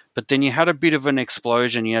 But then you had a bit of an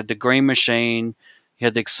explosion. You had the Green Machine, you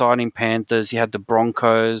had the exciting Panthers, you had the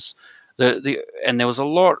Broncos, and there was a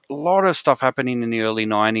lot of stuff happening in the early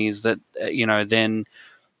 90s that then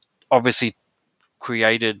obviously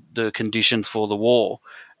created the conditions for the war.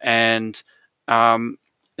 And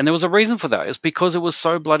there was a reason for that. It's because it was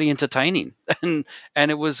so bloody entertaining, and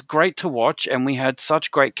it was great to watch, and we had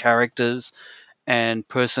such great characters and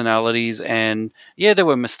personalities, and there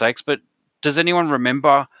were mistakes, but does anyone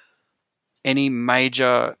remember any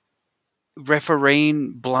major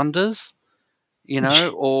refereeing blunders?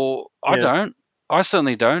 Or I don't. I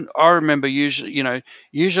certainly don't. I remember usually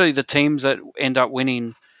the teams that end up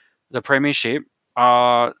winning the premiership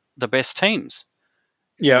are the best teams.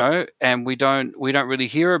 And we don't really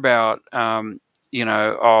hear about some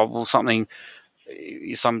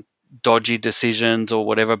dodgy decisions or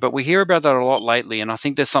whatever, but we hear about that a lot lately, and I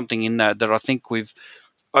think there's something in that I think we've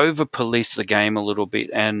over policed the game a little bit,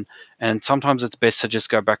 and sometimes it's best to just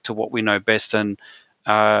go back to what we know best, and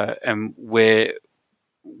where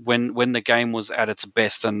when the game was at its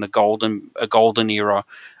best and a golden era,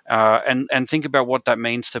 and think about what that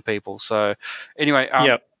means to people. So anyway,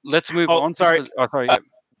 let's move on. Sorry.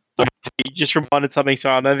 You just reminded something,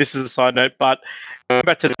 so I know this is a side note, but going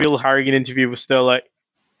back to the Bill Harrigan interview with Sterlo,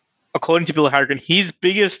 according to Bill Harrigan, his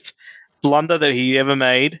biggest blunder that he ever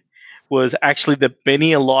made was actually the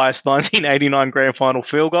Benny Elias 1989 grand final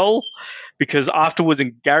field goal, because afterwards,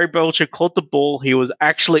 when Gary Belcher caught the ball, he was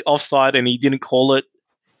actually offside and he didn't call it.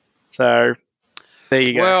 So there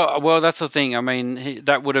you go. Well, that's the thing. I mean,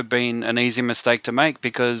 that would have been an easy mistake to make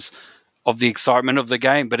because of the excitement of the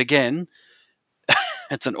game. But again,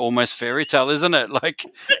 it's an almost fairy tale, isn't it? Like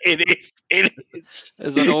it is. It's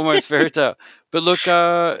an almost fairy tale. But look,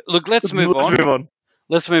 let's move on.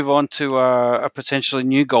 Let's move on to a potentially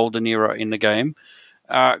new golden era in the game.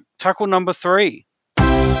 Tackle number 3.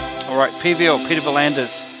 All right, PVL, Peter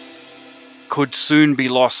V'landys, could soon be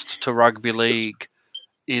lost to rugby league,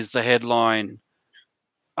 is the headline.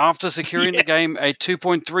 After securing the game a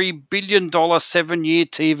 $2.3 billion 7-year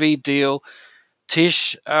TV deal,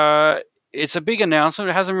 Tish, it's a big announcement.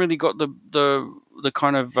 It hasn't really got the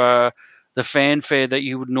kind of the fanfare that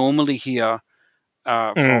you would normally hear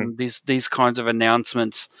from these kinds of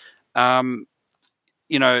announcements. Give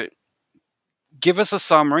us a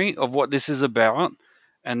summary of what this is about,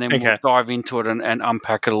 and then we'll dive into it and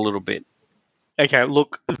unpack it a little bit. Okay,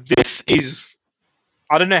 look, this is,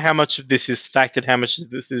 I don't know how much of this is fact and how much of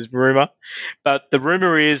this is rumor, but the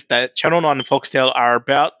rumor is that Channel 9 and Foxtel are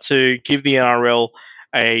about to give the NRL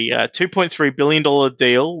a $2.3 billion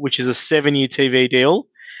deal, which is a 7-year TV deal,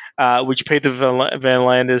 which Peter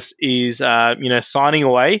V'landys is signing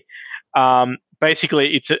away.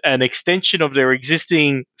 Basically, it's an extension of their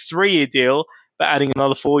existing 3-year deal, but adding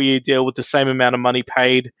another 4-year deal with the same amount of money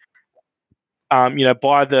paid by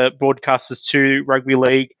the broadcasters to rugby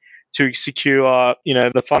league to secure,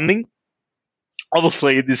 the funding.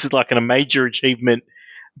 Obviously, this is like a major achievement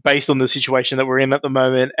based on the situation that we're in at the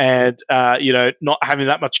moment, and not having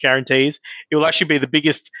that much guarantees. It will actually be the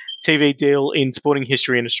biggest TV deal in sporting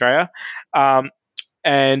history in Australia.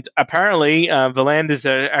 And apparently, V'landys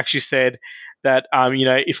actually said that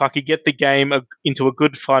if I could get the game into a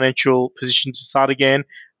good financial position to start again,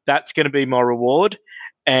 that's going to be my reward.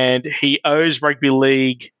 And he owes rugby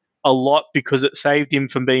league a lot because it saved him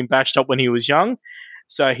from being bashed up when he was young.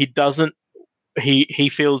 So he doesn't. He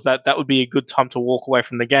feels that would be a good time to walk away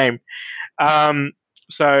from the game.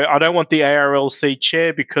 So I don't want the ARLC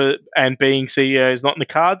chair and being CEO is not in the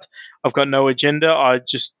cards. I've got no agenda. I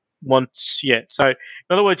just want So in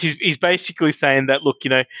other words, he's basically saying that look,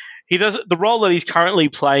 he doesn't the role that he's currently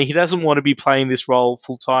playing. He doesn't want to be playing this role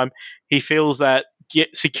full time. He feels that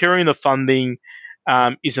securing the funding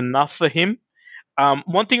is enough for him.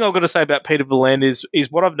 One thing I've got to say about Peter V'landys is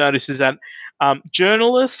what I've noticed is that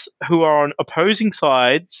journalists who are on opposing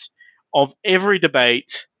sides of every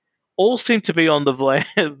debate all seem to be on the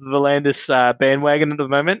V'landys bandwagon at the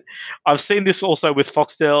moment. I've seen this also with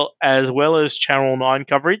Foxtel as well as Channel 9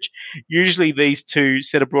 coverage. Usually these two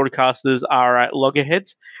set of broadcasters are at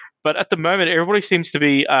loggerheads, but at the moment everybody seems to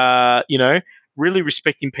be, really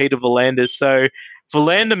respecting Peter V'landys. So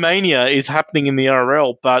V'landymania is happening in the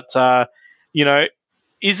NRL, but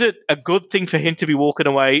is it a good thing for him to be walking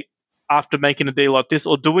away after making a deal like this,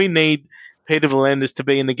 or do we need Peter V'landys to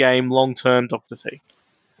be in the game long term, Dr. C?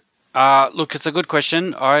 Look, it's a good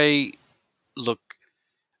question.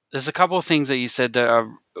 There's a couple of things that you said that are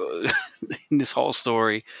in this whole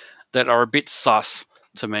story that are a bit sus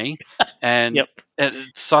to me, and, yep. and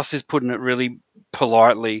sus is putting it really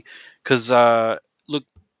politely. Because look,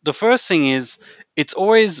 the first thing is it's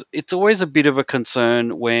always a bit of a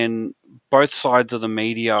concern when both sides of the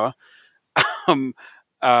media, in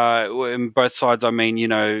both sides, I mean,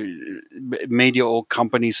 media or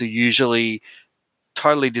companies who usually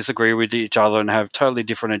totally disagree with each other and have totally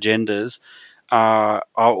different agendas, are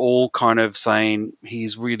all kind of saying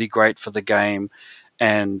he's really great for the game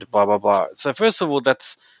and blah blah blah. So first of all,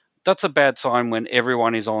 that's a bad sign when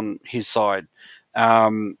everyone is on his side. Or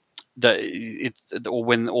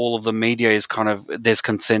when all of the media is kind of, there's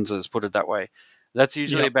consensus, put it that way. That's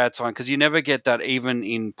usually a bad sign, because you never get that even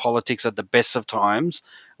in politics at the best of times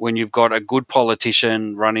when you've got a good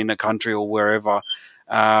politician running a country or wherever.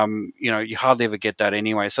 You hardly ever get that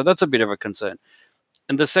anyway. So that's a bit of a concern.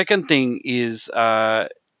 And the second thing is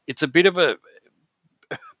it's a bit of a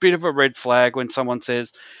red flag when someone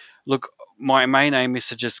says, look, my main aim is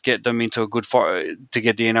to just get them into to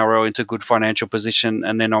get the NRL into a good financial position,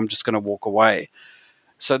 and then I'm just going to walk away.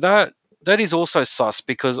 So that is also sus,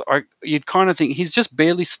 because you'd kind of think he's just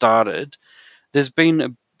barely started. There's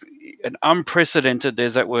been an unprecedented,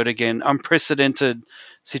 there's that word again, unprecedented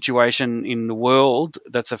situation in the world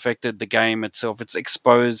that's affected the game itself. It's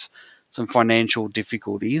exposed some financial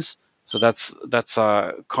difficulties. So that's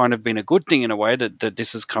kind of been a good thing in a way that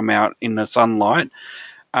this has come out in the sunlight.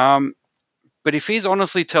 But if he's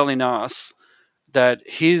honestly telling us that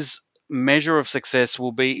his measure of success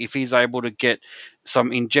will be if he's able to get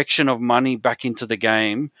some injection of money back into the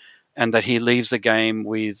game, and that he leaves the game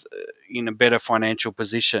with in a better financial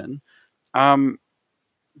position,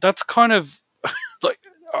 that's kind of like,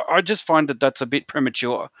 I just find that that's a bit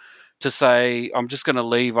premature to say I'm just going to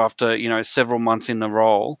leave after several months in the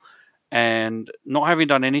role and not having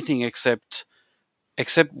done anything except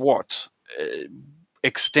what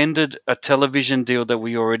extended a television deal that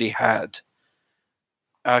we already had.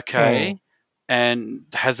 Okay. And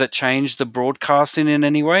has it changed the broadcasting in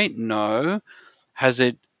any way? No. Has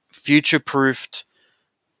it future-proofed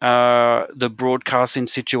the broadcasting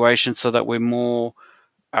situation so that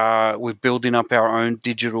we're building up our own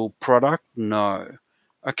digital product? No.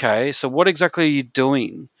 Okay, so what exactly are you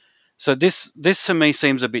doing? So this to me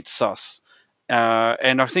seems a bit sus.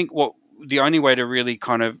 And I think the only way to really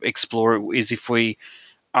kind of explore it is if we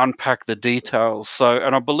unpack the details. So,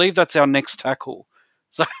 and I believe that's our next tackle.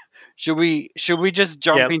 So should we just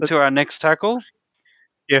jump into our next tackle?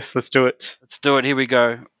 Yes, let's do it. Let's do it. Here we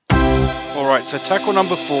go. All right, so tackle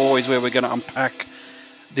number 4 is where we're going to unpack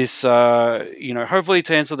hopefully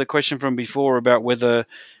to answer the question from before about whether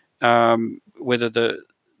the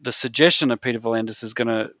suggestion of Peter V'landys is going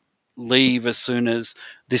to leave as soon as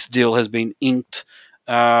this deal has been inked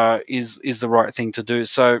is the right thing to do.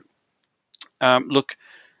 So, look,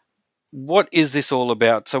 what is this all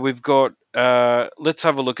about? So we've got, let's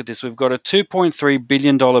have a look at this. We've got a $2.3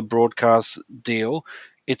 billion broadcast deal.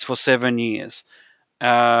 It's for 7 years.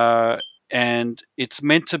 And it's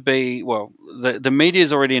meant to be, well, the media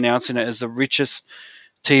is already announcing it as the richest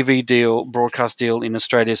TV deal, broadcast deal in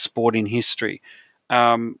Australia's sporting history.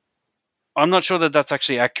 I'm not sure that that's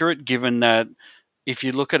actually accurate, given that if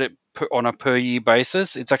you look at it on a per year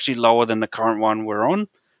basis, it's actually lower than the current one we're on.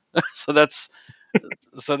 so that's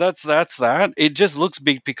that. It just looks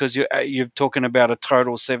big because you're talking about a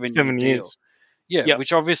total 7 year deal. Years. Yeah, Yep.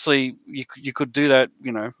 which obviously you could do that,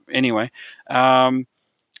 anyway.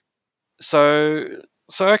 So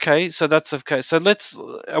okay, so that's okay. So let's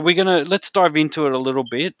dive into it a little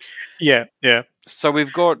bit. Yeah. So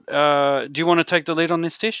we've got. Do you want to take the lead on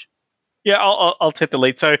this, Tish? Yeah, I'll take the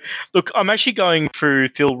lead. So look, I'm actually going through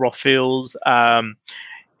Phil Rothfield's.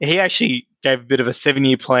 He actually gave a bit of a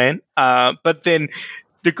 7-year plan, but then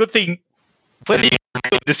the good thing, whether you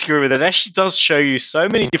disagree with it, actually does show you so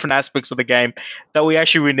many different aspects of the game that we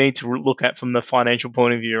actually would need to look at from the financial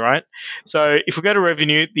point of view, right? So if we go to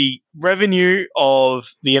revenue, the revenue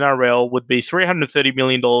of the NRL would be $330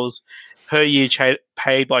 million per year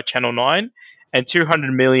paid by Channel 9 and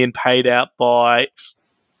 $200 million paid out by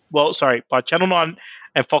Channel 9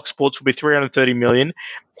 and Fox Sports will be $330 million.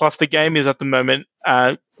 Plus, the game is at the moment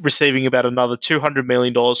receiving about another $200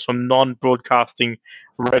 million from non-broadcasting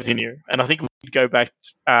revenue. And I think we could go back,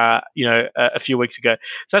 a few weeks ago.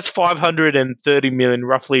 So that's $530 million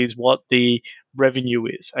roughly is what the revenue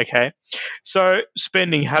is. Okay. So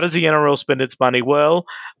spending, how does the NRL spend its money? Well,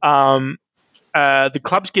 the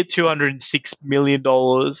clubs get $206 million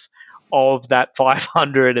of that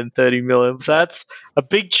 $530 million. So that's a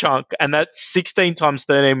big chunk, and that's 16 times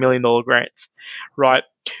 $13 million grants, right?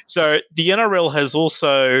 So the NRL has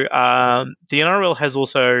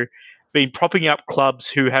also been propping up clubs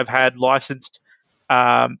who have had licensed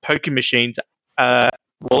poker machines. Who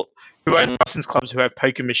own licensed clubs who have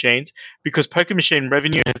poker machines, because poker machine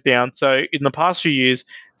revenue is down. So in the past few years,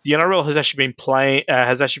 the NRL has actually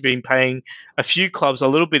been paying a few clubs a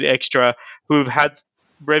little bit extra who have had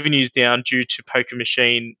revenues down due to poker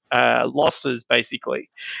machine losses,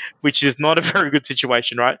 basically, which is not a very good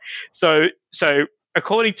situation, right? So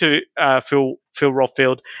according to Phil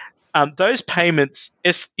Rothfield, those payments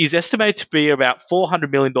is estimated to be about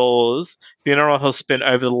 $400 million the NRL has spent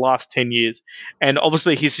over the last 10 years. And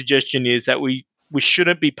obviously his suggestion is that we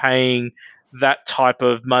shouldn't be paying that type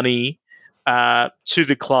of money to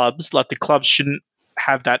the clubs. Like, the clubs shouldn't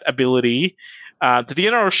have that ability. That the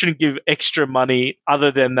NRL shouldn't give extra money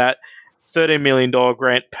other than that $13 million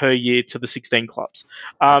grant per year to the 16 clubs.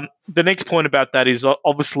 The next point about that is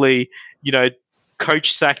obviously,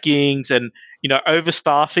 coach sackings and,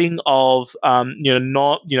 overstaffing of,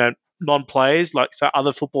 non-players, like, so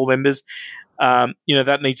other football members,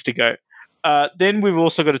 that needs to go. Then we've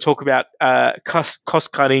also got to talk about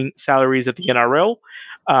cost-cutting salaries at the NRL.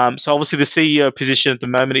 So obviously the CEO position at the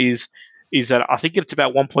moment is that I think it's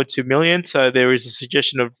about 1.2 million. So there is a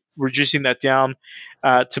suggestion of reducing that down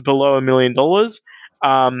to below $1 million.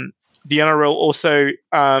 The NRL also,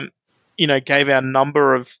 gave out a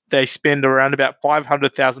number of, they spend around about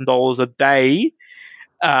 $500,000 a day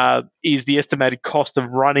is the estimated cost of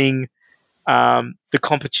running the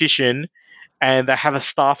competition, and they have a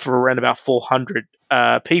staff of around about 400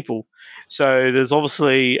 people. So there's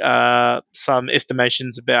obviously some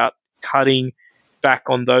estimations about cutting back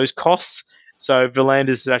on those costs. So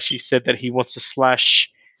V'landys has actually said that he wants to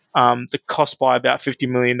slash the cost by about $50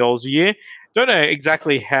 million a year. Don't know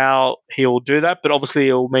exactly how he'll do that, but obviously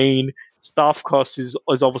it'll mean staff costs is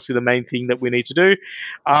obviously the main thing that we need to do.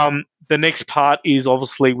 The next part is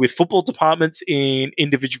obviously with football departments in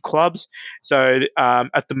individual clubs. So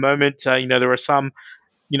at the moment, there are some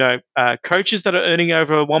coaches that are earning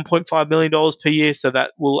over $1.5 million per year, so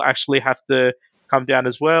that will actually have to come down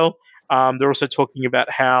as well. They're also talking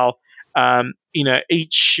about how,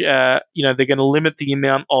 each, they're going to limit the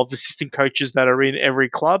amount of assistant coaches that are in every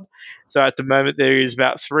club. So at the moment, there is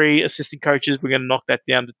about 3 assistant coaches. We're going to knock that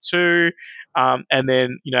down to 2, and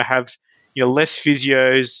then, have, less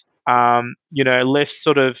physios, less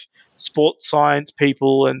sort of sports science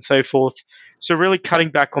people and so forth. So really cutting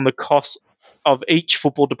back on the costs of each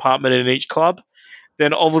football department in each club.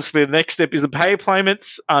 Then obviously the next step is the pay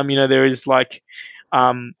payments. There is like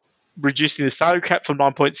reducing the salary cap from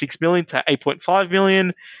 9.6 million to 8.5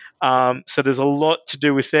 million. So there's a lot to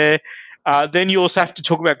do with there. Then you also have to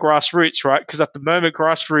talk about grassroots, right? Because at the moment,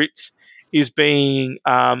 grassroots is being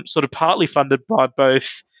sort of partly funded by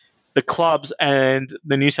both the clubs and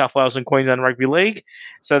the New South Wales and Queensland Rugby League.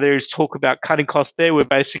 So there's talk about cutting costs there. We're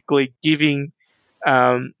basically giving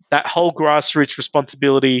that whole grassroots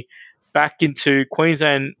responsibility back into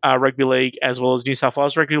Queensland Rugby League as well as New South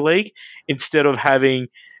Wales Rugby League, instead of having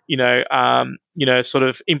sort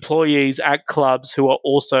of employees at clubs who are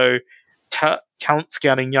also talent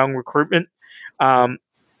scouting young recruitment.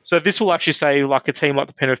 So this will actually save like a team like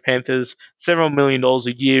the Penrith Panthers several $1 million a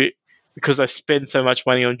year because they spend so much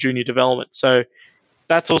money on junior development. So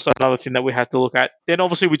that's also another thing that we have to look at. Then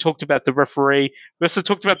obviously we talked about the referee. We also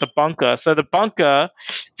talked about the bunker. So the bunker,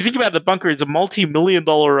 if you think about the bunker, it's a multi-million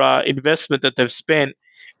dollar investment that they've spent,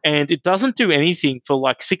 and it doesn't do anything for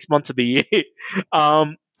like 6 months of the year.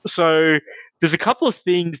 So there's a couple of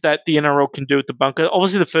things that the NRL can do with the bunker.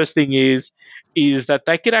 Obviously the first thing is that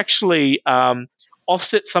they could actually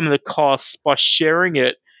offset some of the costs by sharing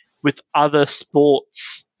it with other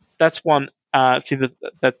sports. That's one thing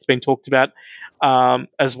that's been talked about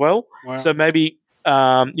as well. Wow. So maybe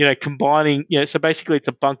combining, so basically it's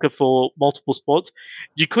a bunker for multiple sports.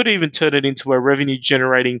 You could even turn it into a revenue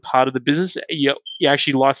generating part of the business. You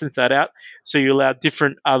actually license that out, so you allow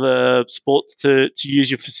different other sports to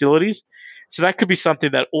use your facilities. So that could be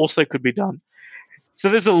something that also could be done. So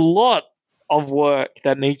there's a lot of work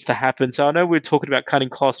that needs to happen. So I know we're talking about cutting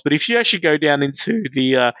costs, but if you actually go down into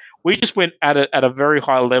we just went at it at a very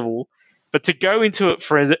high level, but to go into it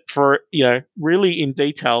for really in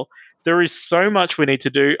detail, there is so much we need to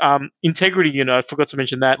do. Integrity unit, I forgot to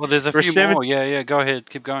mention that. Well, there's a few more. Yeah, go ahead.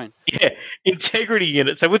 Keep going. Yeah, integrity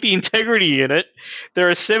unit. So with the integrity unit, there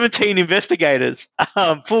are 17 investigators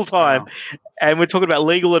full-time, and we're talking about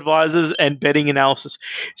legal advisors and betting analysis.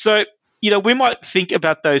 So, we might think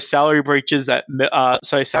about those salary breaches that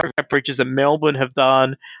Melbourne have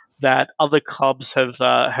done, that other clubs have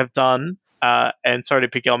done. And sorry to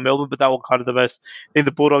pick on Melbourne, but that were kind of the most thing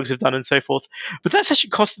the Bulldogs have done and so forth. But that's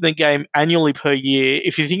actually costing the game annually per year.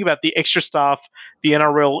 If you think about the extra staff the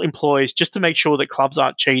NRL employs just to make sure that clubs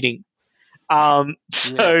aren't cheating.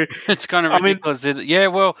 It's kind of ridiculous. It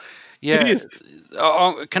is.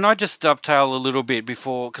 Can I just dovetail a little bit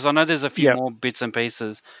before, because I know there's a few more bits and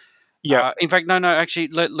pieces. Yeah. In fact, no. Actually,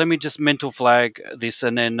 let me just mental flag this,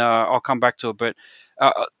 and then I'll come back to it. But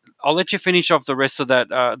I'll let you finish off the rest of that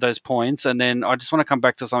those points, and then I just want to come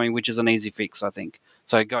back to something which is an easy fix, I think.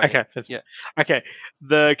 So go ahead. Okay. Yeah. Okay.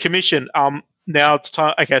 The commission. Now it's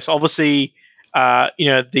time. Okay. So obviously, now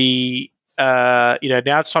it's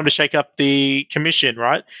time to shake up the commission,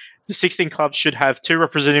 right? The 16 clubs should have 2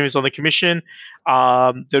 representatives on the commission.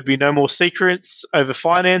 There'd be no more secrets over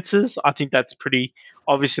finances. I think that's pretty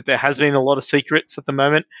obvious that there has been a lot of secrets at the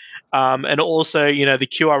moment. And also, the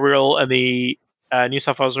QRL and the New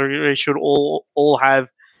South Wales should all have,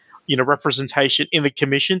 representation in the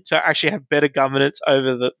commission to actually have better governance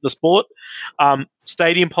over the sport.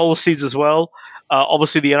 Stadium policies as well.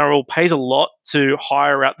 Obviously, the NRL pays a lot to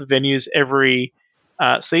hire out the venues every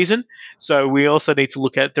season. So we also need to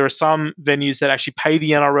look at, there are some venues that actually pay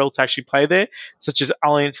the NRL to actually play there, such as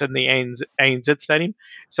Allianz and the ANZ Stadium.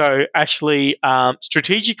 So actually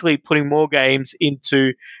strategically putting more games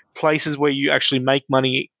into places where you actually make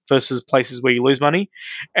money versus places where you lose money.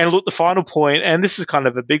 And look, the final point, and this is kind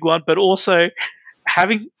of a big one, but also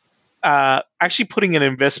having actually putting an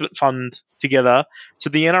investment fund together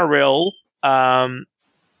so the NRL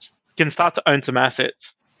can start to own some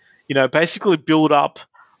assets. Basically build up,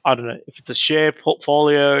 I don't know, if it's a share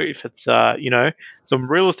portfolio, if it's, some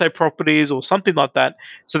real estate properties or something like that.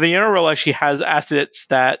 So the NRL actually has assets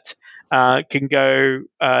that can go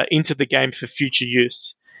into the game for future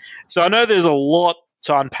use. So I know there's a lot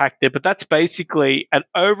to unpack there, but that's basically an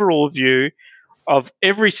overall view of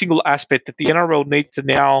every single aspect that the NRL needs to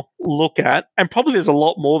now look at. And probably there's a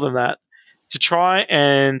lot more than that to try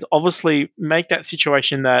and obviously make that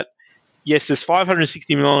situation that, yes, there's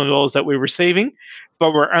 $560 million that we're receiving,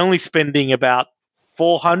 but we're only spending about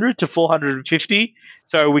 $400 to $450,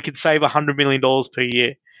 so we could save $100 million per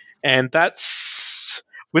year. And that's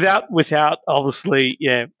without obviously,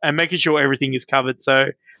 and making sure everything is covered. So,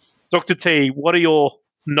 Dr. T, what are your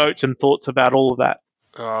notes and thoughts about all of that?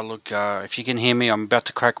 Oh, look, if you can hear me, I'm about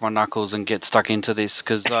to crack my knuckles and get stuck into this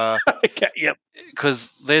because okay, yep.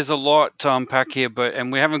 Because there's a lot to unpack here, and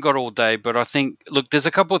we haven't got all day. But I think, look, there's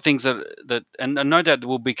a couple of things that and no doubt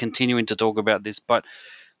we'll be continuing to talk about this, but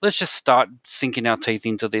let's just start sinking our teeth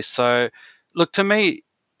into this. So, look, to me,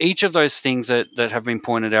 each of those things that have been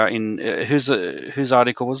pointed out in whose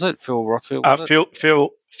article was it? Phil Rothfield? Was Phil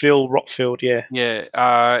Phil Rotfield, yeah.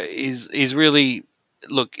 Yeah, is really,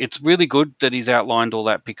 look. It's really good that he's outlined all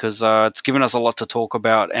that because it's given us a lot to talk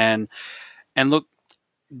about. And look,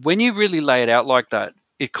 when you really lay it out like that,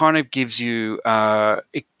 it kind of gives you a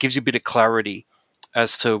bit of clarity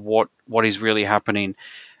as to what is really happening.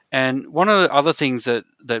 And one of the other things that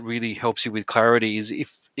really helps you with clarity is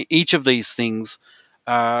if each of these things,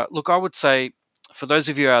 look, I would say for those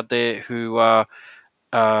of you out there who uh,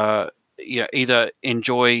 either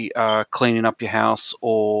enjoy cleaning up your house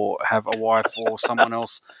or have a wife or someone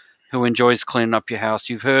else who enjoys cleaning up your house,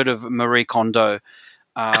 you've heard of Marie Kondo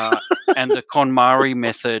uh, and the KonMari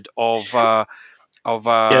method of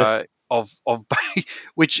Yes.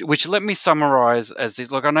 which let me summarize as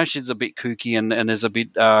this. Look, I know she's a bit kooky and there's a bit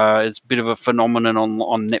it's a bit of a phenomenon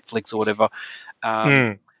on Netflix or whatever. Um,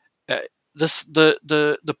 Mm. uh,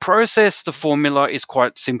 the process, the formula is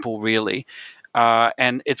quite simple, really.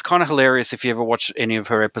 And it's kind of hilarious if you ever watch any of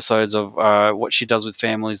her episodes of what she does with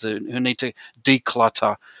families who need to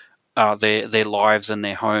declutter their lives and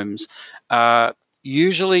their homes.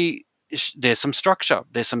 Usually, there's some structure.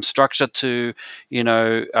 There's some structure to,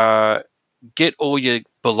 get all your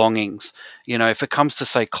belongings. If it comes to,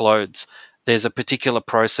 say, clothes, there's a particular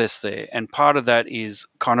process there, and part of that is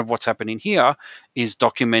kind of what's happening here is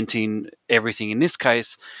documenting everything. In this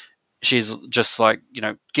case, she's just like,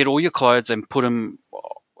 get all your clothes and put them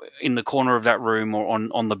in the corner of that room or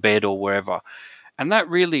on the bed or wherever. And that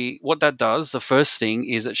really, what that does, the first thing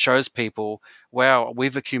is it shows people, wow,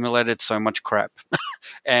 we've accumulated so much crap,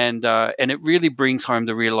 and it really brings home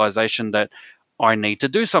the realization that I need to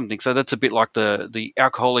do something. So that's a bit like the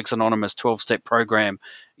Alcoholics Anonymous 12-step program.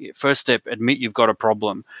 First step, admit you've got a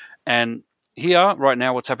problem, and here right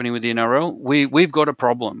now, what's happening with the NRL, we've got a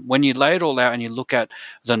problem. When you lay it all out and you look at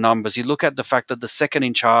the numbers, you look at the fact that the second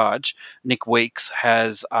in charge, Nick Weeks,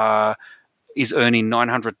 is earning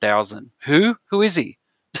 900,000. Who is he?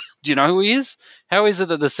 Do you know who he is? How is it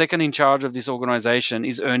that the second in charge of this organization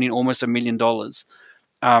is earning almost $1 million?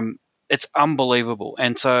 It's unbelievable.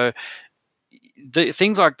 And so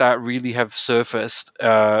things like that really have surfaced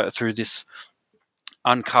through this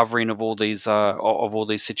uncovering of all these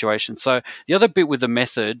situations. So the other bit with the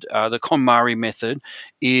method, the KonMari method,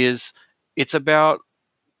 is it's about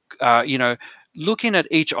looking at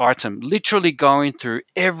each item, literally going through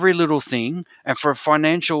every little thing. And for a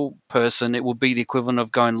financial person, it would be the equivalent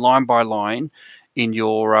of going line by line in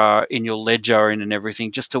your ledger and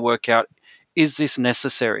everything, just to work out, is this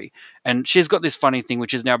necessary? And she's got this funny thing,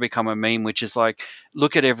 which has now become a meme, which is like,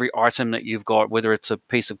 look at every item that you've got, whether it's a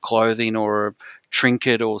piece of clothing or a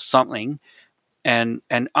trinket or something, and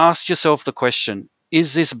ask yourself the question: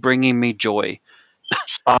 is this bringing me joy?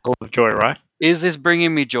 Sparkle of joy, right? Is this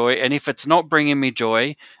bringing me joy? And if it's not bringing me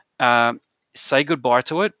joy, say goodbye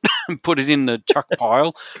to it and put it in the chuck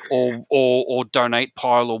pile or donate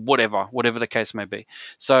pile or whatever the case may be.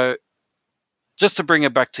 So just to bring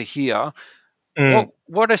it back to here,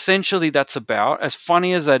 what essentially that's about, as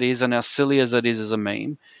funny as that is and as silly as it is as a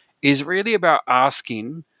meme, is really about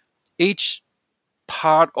asking each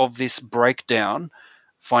part of this breakdown,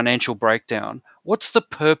 financial breakdown, what's the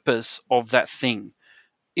purpose of that thing?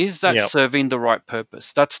 Is that serving the right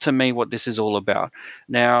purpose? That's, to me, what this is all about.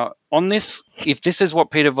 Now, on this, if this is what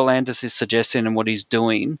Peter V'landys is suggesting and what he's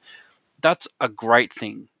doing, that's a great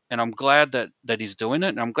thing. And I'm glad that he's doing it.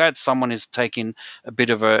 And I'm glad someone is taking a bit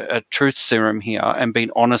of a truth serum here and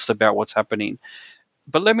being honest about what's happening.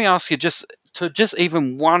 But let me ask you, just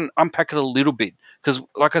even unpack it a little bit, because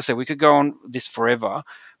like I said, we could go on this forever.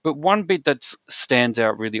 But one bit that stands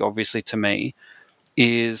out really obviously to me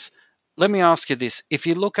is, let me ask you this. If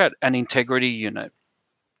you look at an integrity unit,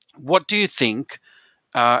 what do you think?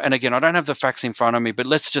 And again, I don't have the facts in front of me, but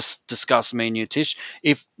let's just discuss, me and you, Tish.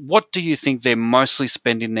 What do you think they're mostly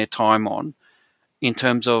spending their time on in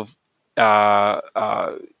terms of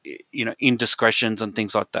indiscretions and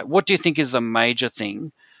things like that? What do you think is the major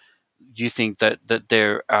thing you think that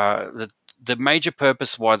they're the major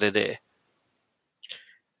purpose why they're there?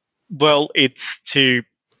 Well, it's to.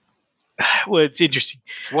 Well, it's interesting.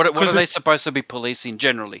 What are they supposed to be policing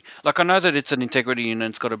generally? Like, I know that it's an integrity unit,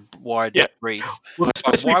 it's got a wide brief. Well, they're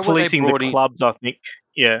supposed to be policing the clubs, I think.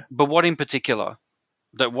 Yeah. But what in particular?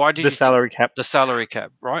 Why did the salary cap? The salary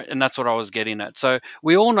cap, right? And that's what I was getting at. So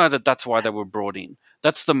we all know that that's why they were brought in.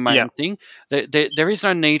 That's the main thing. There is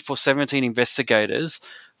no need for 17 investigators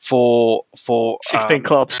for 16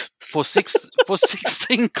 clubs. For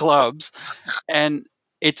 16 clubs, and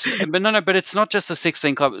but it's not just the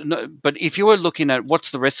 16 clubs. No, but if you were looking at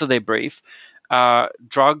what's the rest of their brief,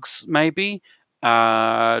 drugs maybe,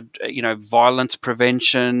 violence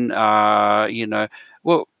prevention,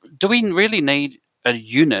 well, do we really need a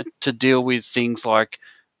unit to deal with things like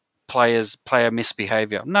player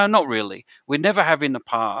misbehavior? No, not really. We never have in the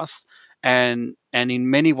past, and in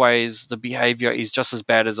many ways the behavior is just as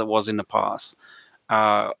bad as it was in the past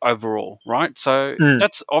overall, right? So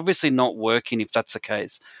that's obviously not working if that's the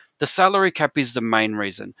case. The salary cap is the main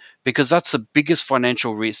reason because that's the biggest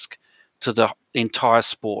financial risk to the entire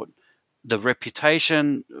sport. The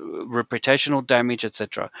reputation, reputational damage,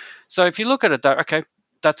 etc. So if you look at it, okay,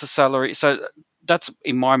 that's a salary. So that's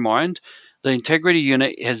in my mind, the integrity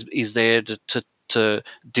unit is there to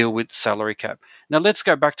deal with salary cap. Now let's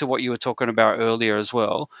go back to what you were talking about earlier as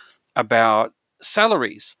well about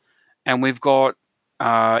salaries, and we've got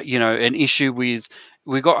an issue with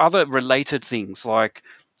we've got other related things like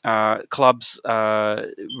clubs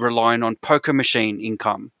relying on poker machine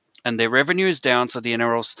income, and their revenue is down, so the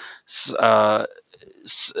NRL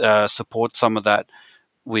supports some of that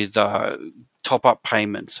with top-up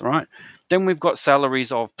payments, right? Then we've got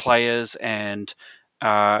salaries of players, and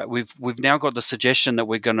we've now got the suggestion that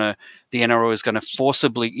the NRL is gonna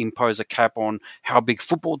forcibly impose a cap on how big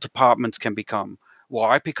football departments can become.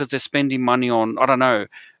 Why? Because they're spending money on, I don't know,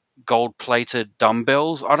 gold-plated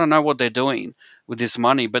dumbbells. I don't know what they're doing with this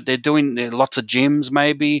money, but they're doing lots of gyms,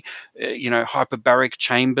 maybe, hyperbaric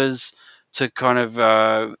chambers to kind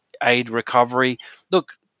of aid recovery.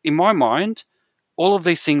 Look, in my mind, all of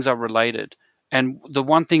these things are related. And the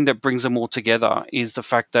one thing that brings them all together is the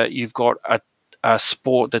fact that you've got a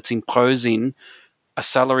sport that's imposing a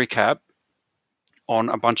salary cap on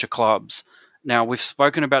a bunch of clubs. Now, we've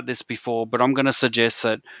spoken about this before, but I'm going to suggest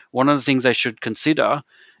that one of the things they should consider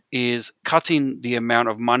is cutting the amount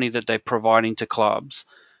of money that they're providing to clubs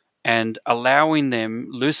and allowing them,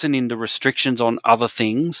 loosening the restrictions on other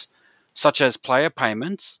things, such as player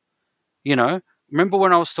payments. Remember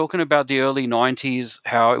when I was talking about the early 90s,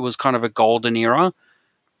 how it was kind of a golden era,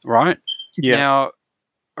 right? Yeah. Now,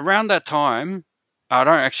 around that time, I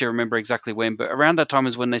don't actually remember exactly when, but around that time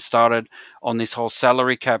is when they started on this whole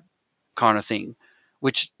salary cap kind of thing,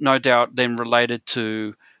 which no doubt then related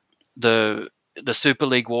to the Super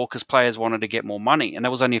League war because players wanted to get more money, and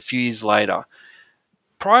that was only a few years later.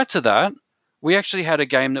 Prior to that, we actually had a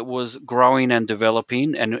game that was growing and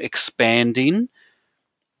developing and expanding,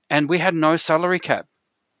 and we had no salary cap.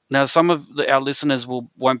 Now, some of our listeners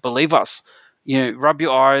won't believe us. Rub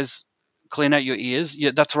your eyes, clean out your ears.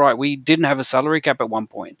 Yeah, that's right. We didn't have a salary cap at one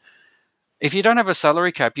point. If you don't have a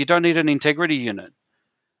salary cap, you don't need an integrity unit.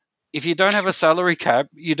 If you don't have a salary cap,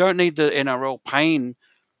 you don't need the NRL paying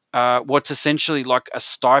what's essentially like a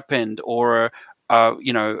stipend or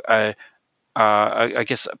I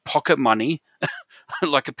guess pocket money,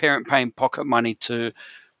 like a parent paying pocket money to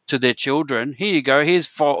their children. Here you go. Here's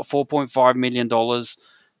 $4.5 million.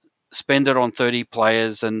 Spend it on 30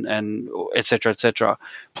 players and et cetera, et cetera.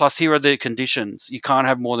 Plus, here are the conditions. You can't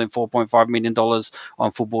have more than $4.5 million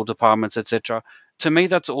on football departments, et cetera. To me,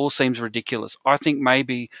 that all seems ridiculous. I think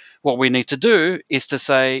maybe what we need to do is to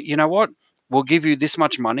say, you know what, we'll give you this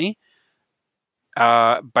much money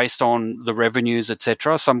based on the revenues, et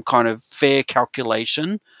cetera, some kind of fair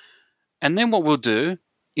calculation. And then what we'll do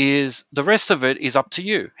is the rest of it is up to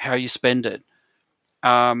you, how you spend it.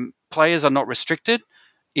 Players are not restricted.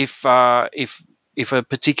 If a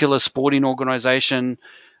particular sporting organization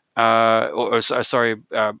apparel,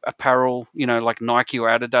 like Nike or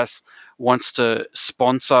Adidas wants to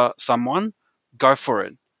sponsor someone, go for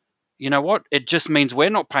it. You know what? It just means we're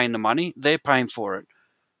not paying the money; they're paying for it.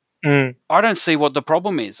 I don't see what the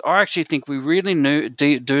problem is. I actually think we really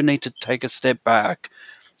do need to take a step back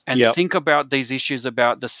and think about these issues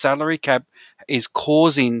about the salary cap is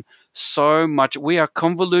causing so much. We are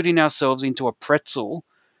convoluting ourselves into a pretzel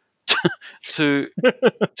to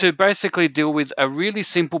basically deal with a really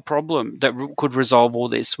simple problem that could resolve all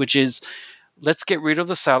this, which is let's get rid of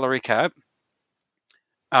the salary cap.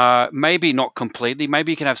 Maybe not completely.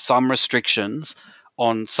 Maybe you can have some restrictions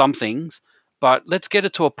on some things, but let's get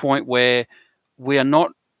it to a point where we're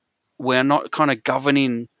not kind of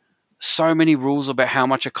governing so many rules about how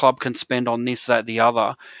much a club can spend on this, that, the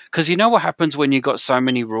other. Because you know what happens when you got so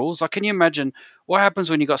many rules? Like, can you imagine what happens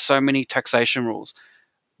when you got so many taxation rules?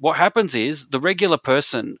 What happens is the regular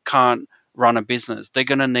person can't run a business. They're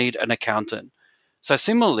going to need an accountant. So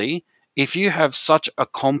similarly, if you have such a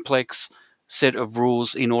complex set of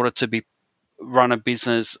rules in order to run a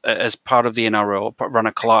business as part of the NRL, run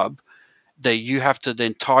a club, that you have to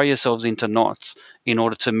then tie yourselves into knots in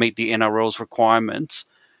order to meet the NRL's requirements,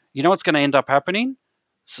 you know what's going to end up happening?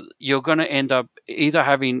 So you're going to end up either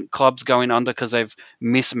having clubs going under because they've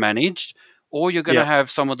mismanaged, or you're going to have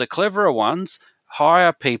some of the cleverer ones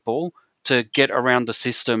hire people to get around the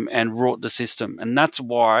system and rort the system. And that's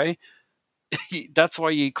why that's why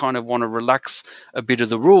you kind of want to relax a bit of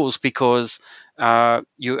the rules, because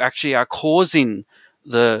you actually are causing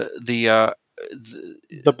the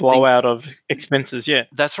things. blowout of expenses. Yeah.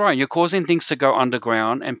 That's right. You're causing things to go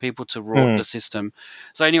underground and people to rot the system.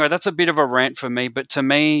 So anyway, that's a bit of a rant for me. But to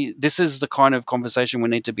me, this is the kind of conversation we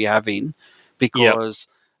need to be having, Yep. because,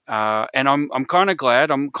 and I'm kind of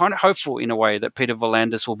glad, I'm kind of hopeful in a way that Peter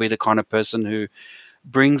Volandis will be the kind of person who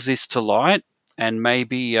brings this to light, and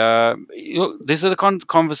maybe these are the kind of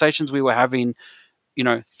conversations we were having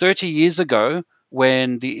 30 years ago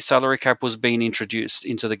when the salary cap was being introduced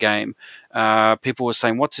into the game. People were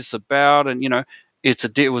saying, "What's this about?" And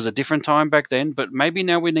it was a different time back then, but maybe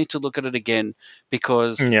now we need to look at it again,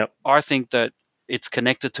 because Yep. I think that it's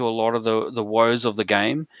connected to a lot of the woes of the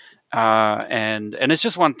game, and it's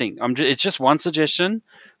just one thing. It's just one suggestion,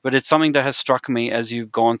 but it's something that has struck me as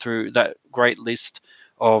you've gone through that great list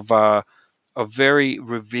of very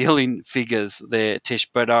revealing figures there, Tish.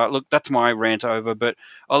 But look, that's my rant over. But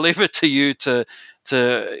I'll leave it to you to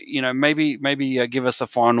maybe give us a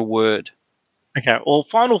final word. Okay. Well,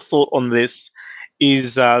 final thought on this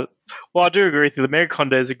is, I do agree with you. The Mary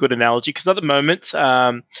Kondo is a good analogy because at the moment,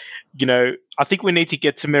 I think we need to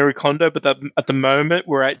get to Mary Kondo, but at the moment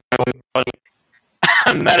we're at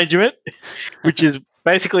management, which is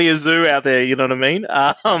basically a zoo out there. You know what I mean?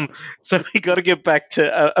 So we got to get back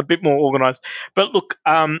to a bit more organized. But look,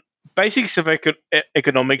 basics of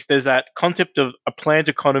economics. There's that concept of a planned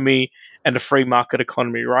economy and a free market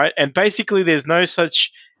economy, right? And basically, there's no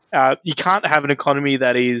such. You can't have an economy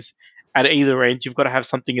that is at either end. You've got to have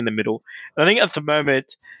something in the middle. And I think at the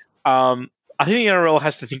moment, I think the NRL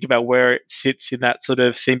has to think about where it sits in that sort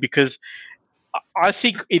of thing, because I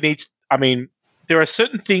think it needs. I mean, there are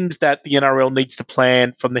certain things that the NRL needs to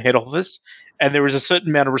plan from the head office, and there is a certain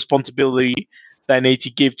amount of responsibility they need to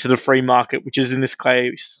give to the free market, which is in this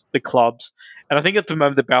case the clubs. And I think at the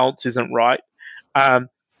moment the balance isn't right.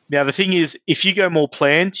 Now the thing is, if you go more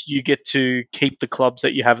planned, you get to keep the clubs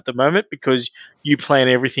that you have at the moment because you plan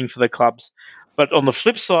everything for the clubs. But on the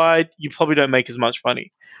flip side, you probably don't make as much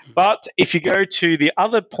money. But if you go to the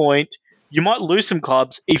other point, you might lose some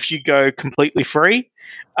clubs if you go completely free.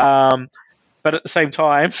 But at the same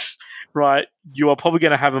time, right, you are probably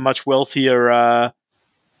going to have a much wealthier,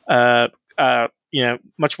 much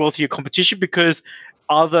wealthier competition, because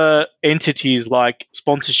other entities like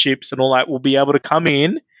sponsorships and all that will be able to come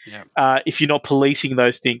in if you're not policing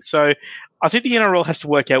those things. So I think the NRL has to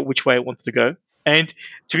work out which way it wants to go. And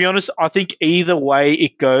to be honest, I think either way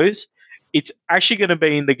it goes, it's actually going to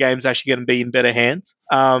be in the game's actually going to be in better hands.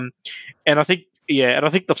 And I think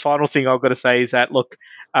the final thing I've got to say is that, look,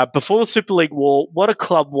 before the Super League war, what a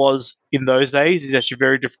club was in those days is actually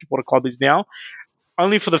very different to what a club is now.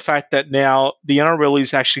 Only for the fact that now the NRL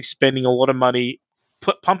is actually spending a lot of money,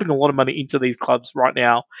 pumping a lot of money into these clubs right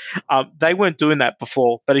now. They weren't doing that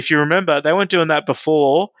before. But if you remember, they weren't doing that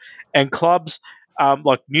before. And clubs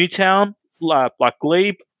like Newtown, like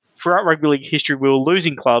Glebe, throughout rugby league history, we were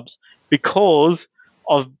losing clubs because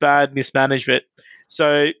of bad mismanagement.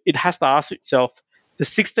 So it has to ask itself, the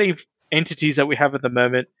 16 entities that we have at the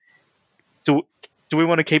moment, do we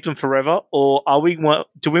want to keep them forever, or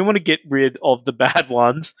do we want to get rid of the bad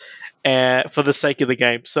ones for the sake of the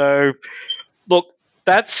game? So, look,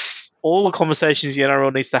 that's all the conversations the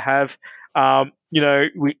NRL needs to have.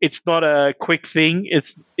 It's not a quick thing.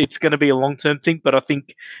 It's going to be a long-term thing. But I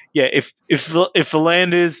think, if the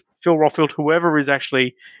Landers, Phil Rothfield, whoever is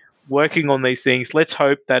actually working on these things, let's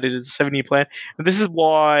hope that it is a 7-year plan. And this is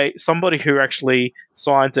why somebody who actually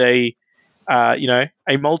signs a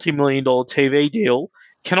multi-million-dollar TV deal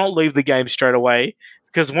cannot leave the game straight away,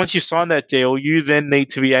 because once you sign that deal, you then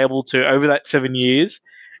need to be able to, over that 7 years,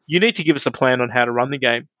 you need to give us a plan on how to run the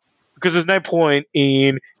game, because there's no point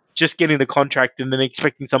in just getting the contract and then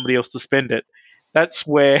expecting somebody else to spend it. That's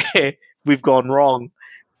where we've gone wrong,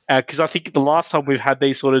 because I think the last time we've had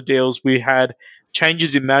these sort of deals, we had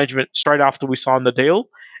changes in management straight after we signed the deal,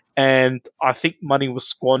 and I think money was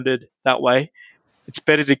squandered that way. It's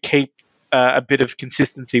better to keep a bit of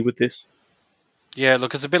consistency with this. Yeah,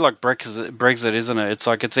 look, it's a bit like Brexit, isn't it? It's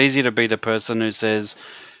like, it's easy to be the person who says,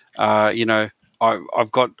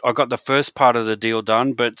 I've got the first part of the deal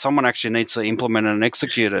done, but someone actually needs to implement and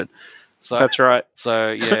execute it. So that's right.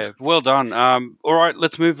 So yeah, well done. All right,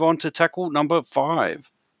 let's move on to tackle number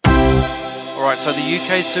 5. All right, so the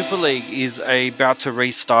UK Super League is about to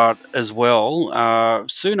restart as well,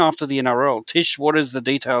 soon after the NRL. Tish, what is the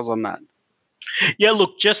details on that? Yeah,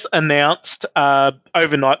 look, just announced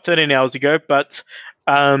overnight, 13 hours ago, but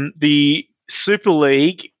the Super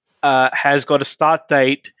League has got a start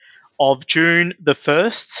date of June the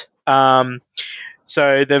 1st.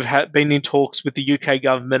 So they've been in talks with the UK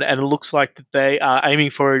government, and it looks like that they are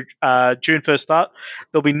aiming for June 1st start.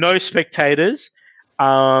 There'll be no spectators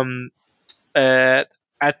at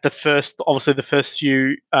the first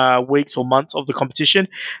few weeks or months of the competition.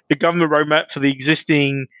 The government roadmap for the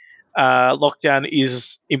existing lockdown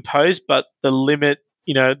is imposed, but the limit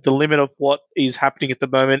of what is happening at the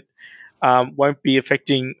moment won't be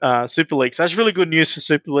affecting Super League. So that's really good news for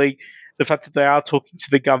Super League. The fact that they are talking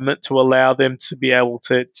to the government to allow them to be able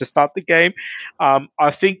to start the game.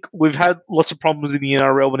 I think we've had lots of problems in the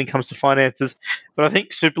NRL when it comes to finances, but I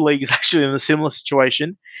think Super League is actually in a similar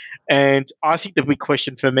situation. And I think the big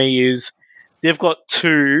question for me is they've got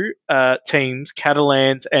two teams,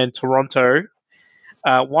 Catalans and Toronto.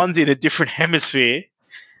 One's in a different hemisphere.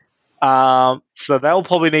 So they'll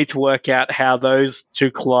probably need to work out how those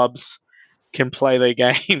two clubs can play their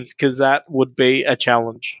games, because that would be a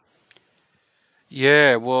challenge.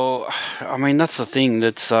 Yeah, well, I mean that's the thing.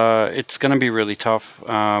 That's it's going to be really tough.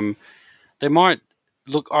 They might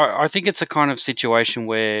look. I think it's a kind of situation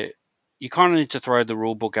where you kind of need to throw the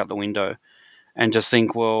rule book out the window and just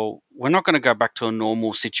think, well, we're not going to go back to a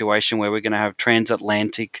normal situation where we're going to have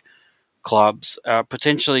transatlantic clubs,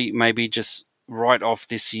 potentially maybe just right off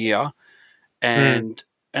this year, and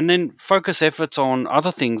then focus efforts on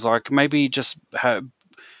other things, like maybe just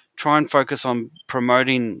try and focus on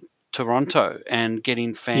promoting Toronto and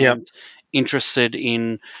getting fans interested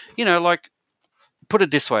in, like, put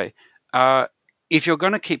it this way, if you're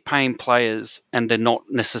going to keep paying players and they're not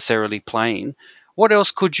necessarily playing, what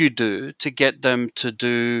else could you do to get them to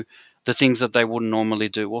do the things that they wouldn't normally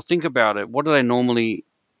do? Well, think about it. What do they normally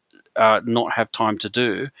not have time to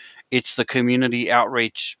do? It's the community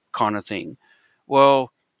outreach kind of thing.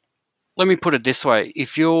 Well, let me put it this way: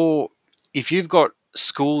 if you've got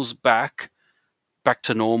schools back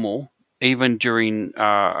to normal, even during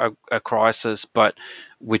a crisis, but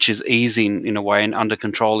which is easing in a way and under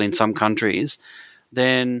control in some countries,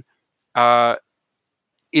 then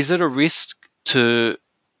is it a risk to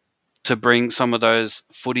bring some of those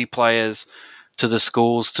footy players to the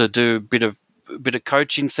schools to do a bit of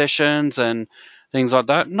coaching sessions and things like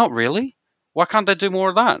that? Not really. Why can't they do more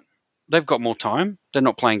of that? They've got more time. They're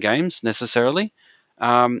not playing games necessarily.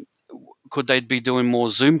 Could they be doing more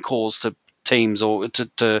Zoom calls to teams or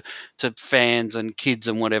to fans and kids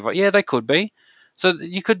and whatever? Yeah, they could be. So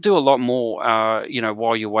you could do a lot more,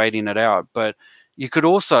 while you're waiting it out. But you could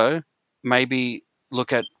also maybe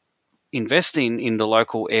look at investing in the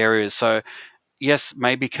local areas. So yes,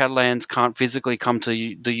 maybe Catalans can't physically come to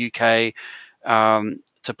the UK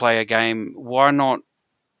to play a game. Why not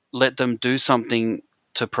let them do something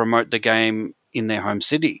to promote the game in their home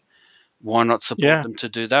city? Why not support them to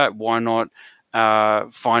do that? Why not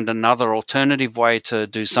find another alternative way to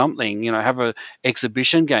do something? Have a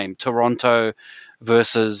exhibition game, Toronto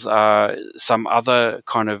versus some other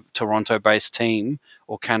kind of Toronto-based team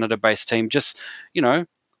or Canada-based team. Just,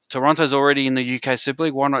 Toronto's already in the UK Super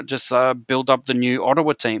League. Why not just build up the new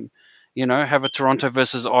Ottawa team? Have a Toronto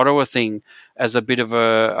versus Ottawa thing as a bit of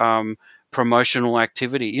a promotional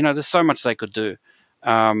activity. There's so much they could do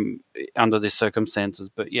under these circumstances.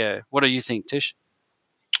 But yeah, what do you think, Tish?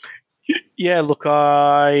 Yeah, look,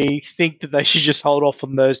 I think that they should just hold off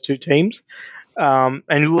on those two teams. And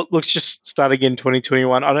let's just start again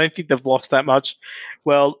 2021. I don't think they've lost that much.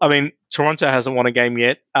 Well, I mean, Toronto hasn't won a game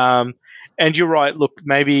yet. And you're right. Look,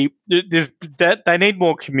 maybe there's that they need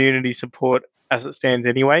more community support as it stands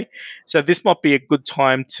anyway. So this might be a good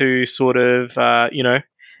time to sort of,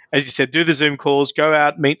 as you said, do the Zoom calls, go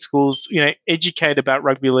out, meet schools, educate about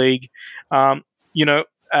rugby league, have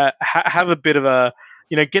a bit of a,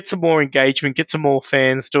 get some more engagement, get some more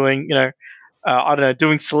fans doing, I don't know,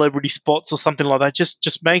 doing celebrity spots or something like that.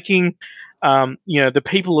 Just making, the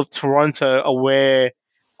people of Toronto aware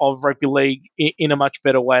of rugby league in a much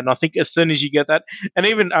better way. And I think as soon as you get that, and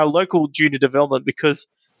even our local junior development, because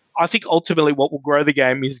I think ultimately what will grow the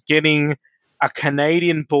game is getting a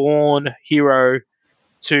Canadian-born hero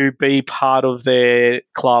to be part of their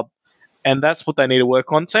club, and that's what they need to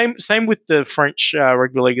work on. Same with the French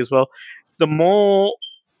rugby league as well. The more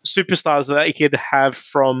superstars that they could have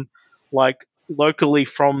from locally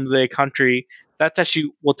from their country, that's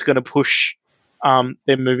actually what's going to push them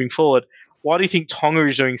moving forward. Why do you think Tonga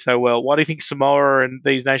is doing so well? Why do you think Samoa and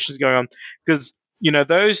these nations are going on? Because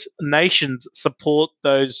those nations support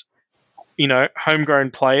those homegrown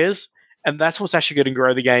players, and that's what's actually going to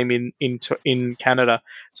grow the game in Canada.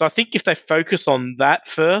 So I think if they focus on that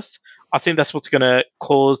first, I think that's what's going to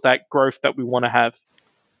cause that growth that we want to have.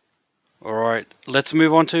 All right, let's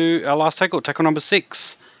move on to our last tackle number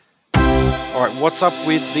 6. All right, what's up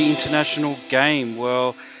with the international game?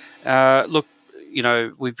 Well, look,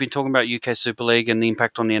 we've been talking about UK Super League and the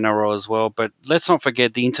impact on the NRL as well, but let's not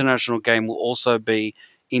forget the international game will also be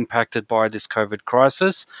impacted by this COVID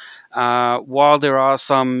crisis. While there are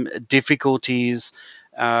some difficulties,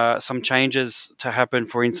 some changes to happen,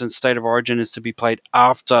 for instance, State of Origin is to be played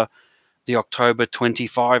after the October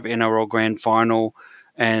 25 NRL Grand Final,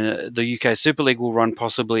 and the UK Super League will run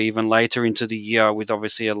possibly even later into the year with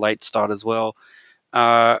obviously a late start as well.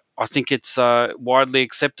 I think it's widely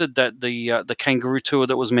accepted that the Kangaroo Tour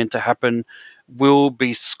that was meant to happen will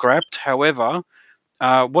be scrapped. However,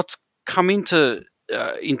 what's come into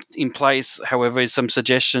in place, however, is some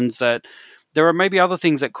suggestions that there are maybe other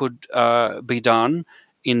things that could be done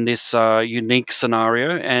in this unique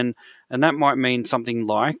scenario, and that might mean something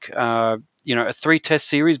like a 3-test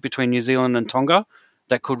series between New Zealand and Tonga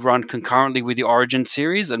that could run concurrently with the Origin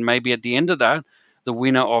series, and maybe at the end of that, the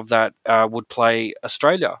winner of that would play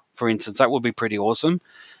Australia, for instance. That would be pretty awesome.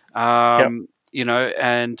 And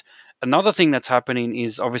another thing that's happening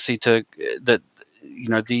is obviously the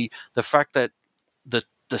fact that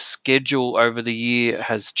the schedule over the year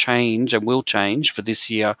has changed and will change for this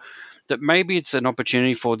year, that maybe it's an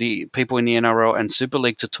opportunity for the people in the NRL and Super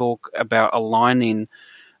League to talk about aligning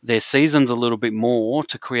their seasons a little bit more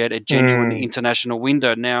to create a genuine international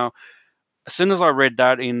window. Now, as soon as I read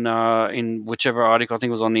that in whichever article, I think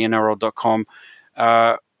it was on the NRL.com,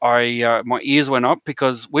 my ears went up,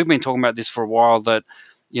 because we've been talking about this for a while, that,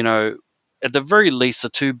 at the very least, the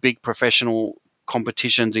two big professional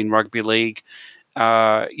competitions in rugby league,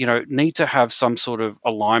 need to have some sort of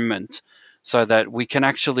alignment so that we can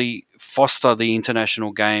actually foster the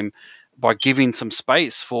international game by giving some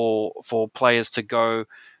space for players to go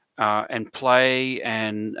and play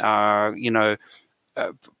and,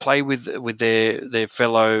 play with their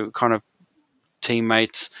fellow kind of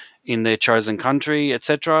teammates in their chosen country,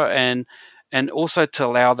 etc., and also to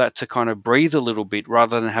allow that to kind of breathe a little bit,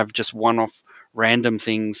 rather than have just one-off random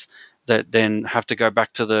things that then have to go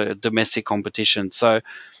back to the domestic competition. So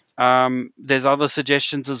there's other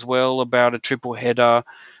suggestions as well about a triple header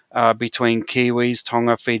between Kiwis,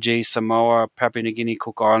 Tonga, Fiji, Samoa, Papua New Guinea,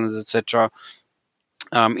 Cook Islands, etc.,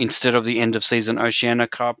 instead of the end of season Oceania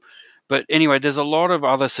Cup. But anyway, there's a lot of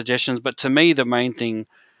other suggestions. But to me, the main thing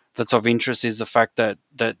that's of interest is the fact that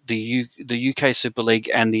the UK Super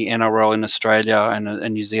League and the NRL in Australia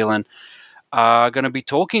and New Zealand are going to be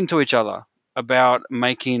talking to each other about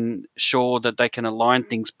making sure that they can align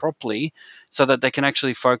things properly so that they can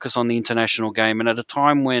actually focus on the international game. And at a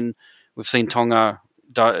time when we've seen Tonga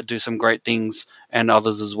do some great things and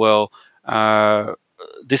others as well,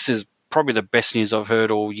 this is probably the best news I've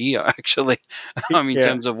heard all year, actually, in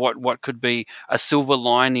terms of what could be a silver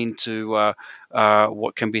lining to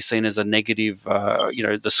what can be seen as a negative,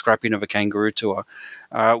 the scrapping of a Kangaroo Tour.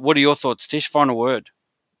 What are your thoughts, Tish? Final word.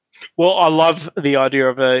 Well, I love the idea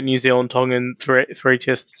of a New Zealand-Tongan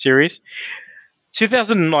three-test series.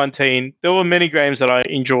 2019, there were many games that I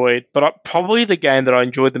enjoyed, but probably the game that I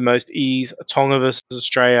enjoyed the most is Tonga versus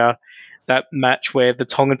Australia, that match where the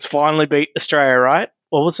Tongans finally beat Australia, right?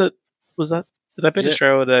 Or was it? Did they beat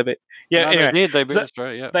Australia or did they beat? Yeah, no, anyway. They beat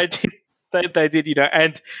Australia, yeah. They did. They did,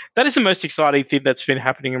 and that is the most exciting thing that's been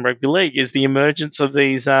happening in rugby league, is the emergence of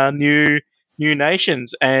these new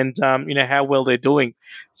nations and how well they're doing.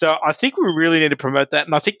 So I think we really need to promote that,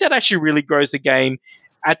 and I think that actually really grows the game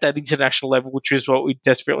at that international level, which is what we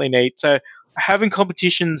desperately need. So having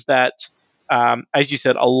competitions that, as you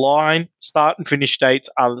said, align, start and finish dates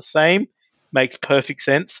are the same makes perfect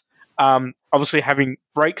sense. Obviously, having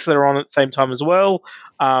breaks that are on at the same time as well,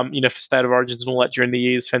 for State of Origins and all that during the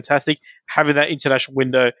year is fantastic. Having that international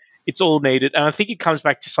window, it's all needed. And I think it comes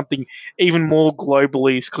back to something even more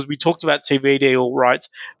globally, because we talked about TV deal rights,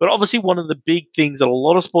 but obviously one of the big things that a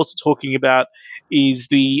lot of sports are talking about is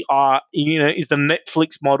the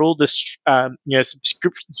Netflix model, this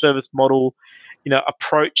subscription service model,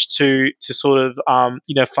 approach to sort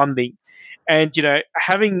of funding, and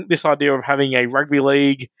having this idea of having a rugby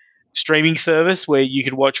league streaming service where you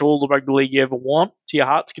could watch all the rugby league you ever want to your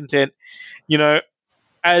heart's content.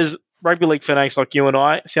 As rugby league fanatics like you and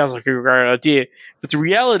I, it sounds like a great idea. But the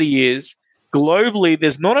reality is, globally,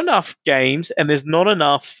 there's not enough games and there's not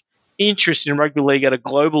enough interest in rugby league at a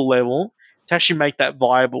global level to actually make that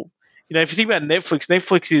viable. If you think about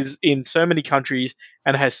Netflix is in so many countries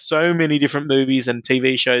and has so many different movies and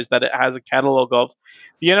TV shows that it has a catalogue of.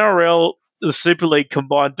 The NRL, the Super League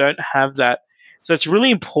combined don't have that. So it's really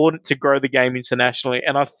important to grow the game internationally.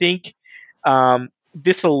 And I think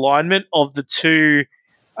this alignment of the two,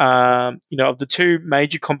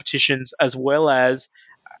 major competitions, as well as,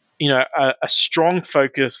 a strong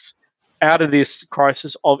focus out of this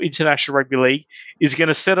crisis of international rugby league is going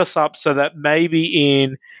to set us up so that maybe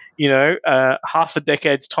in half a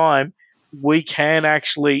decade's time we can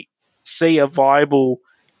actually see a viable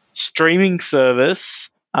streaming service,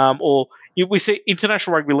 or we see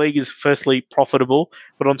international rugby league is firstly profitable,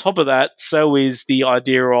 but on top of that, so is the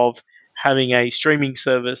idea of having a streaming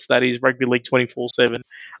service that is rugby league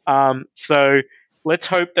 24/7. So let's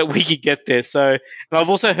hope that we can get there. So, and I've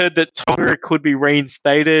also heard that Tonga could be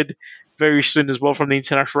reinstated very soon as well from the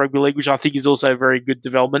International Rugby League, which I think is also a very good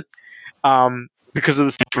development, because of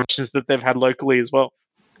the situations that they've had locally as well.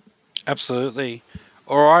 Absolutely.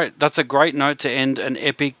 All right, that's a great note to end an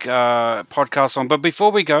epic podcast on. But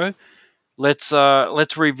before we go, let's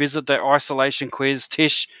revisit the isolation quiz.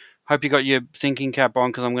 Tish, hope you got your thinking cap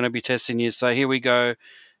on because I'm going to be testing you. So here we go.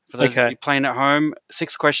 For those of you playing at home,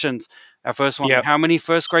 6 questions. Our first one: How many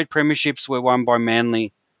first grade premierships were won by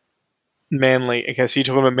Manly? Manly. Okay, so you're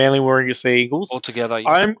talking about Manly Warringah Sea Eagles altogether.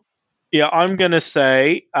 Yeah. I'm going to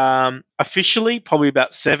say officially probably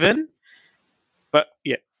about 7, but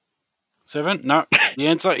yeah. 7? No, the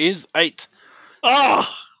answer is 8. Oh,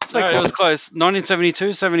 no, it was close.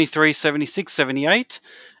 1972, 73, 76, 78,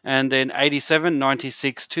 and then 87,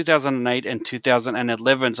 96, 2008, and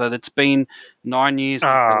 2011. So that's been 9 years since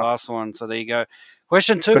the last one. So there you go.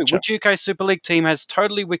 Question 2. Gotcha. Which UK Super League team has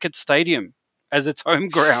Totally Wicked Stadium as its home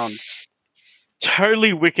ground?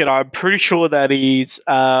 Totally Wicked. I'm pretty sure that is... it's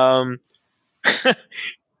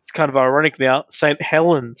kind of ironic now. St.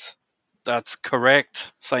 Helens. That's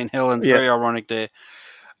correct. St. Helens. Very ironic there.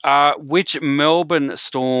 Which Melbourne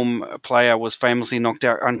Storm player was famously knocked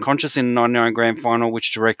out unconscious in the 99 grand final,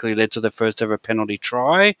 which directly led to the first ever penalty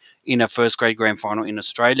try in a first grade grand final in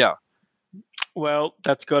Australia? Well,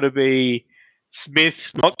 that's got to be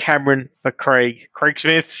Smith, not Cameron, but Craig. Craig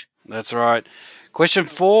Smith. That's right. Question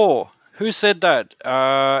 4. Who said that?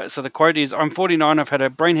 So the quote is, I'm 49, I've had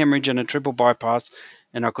a brain hemorrhage and a triple bypass,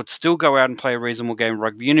 and I could still go out and play a reasonable game of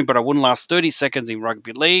rugby union, but I wouldn't last 30 seconds in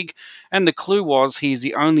rugby league. And the clue was he is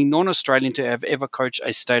the only non-Australian to have ever coached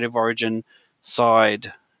a state of origin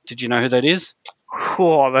side. Did you know who that is?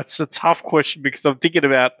 Oh, that's a tough question because I'm thinking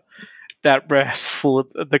about that ref.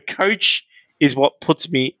 The coach is what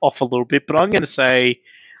puts me off a little bit, but I'm going to say,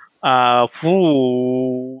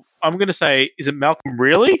 is it Malcolm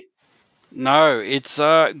Reilly? No, it's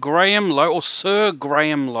Graham Lowe, or Sir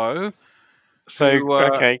Graham Lowe. So,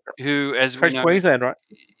 who, as Coach Queensland, right?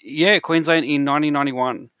 Yeah, Queensland in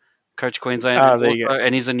 1991. Coach Queensland,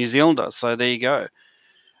 and he's a New Zealander. So there you go.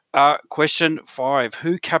 Question 5.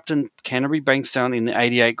 Who captained Canterbury Bankstown in the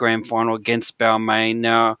 88 grand final against Balmain?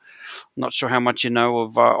 Now, I'm not sure how much you know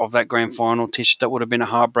of that grand final, Tish. That would have been a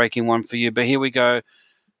heartbreaking one for you. But here we go.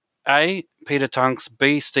 A, Peter Tunks.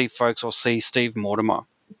 B, Steve Folkes. Or C, Steve Mortimer.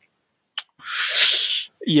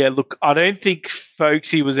 Yeah, look, I don't think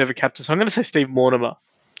Folkesy was ever captain, so I'm going to say Steve Mortimer.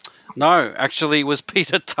 No, actually, it was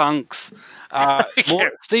Peter Tunks.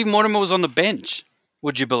 Steve Mortimer was on the bench,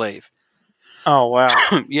 would you believe? Oh, wow.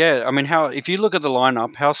 Yeah, I mean, if you look at the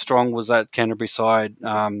lineup, how strong was that Canterbury side?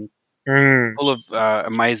 Full of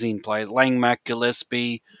amazing players. Langmack,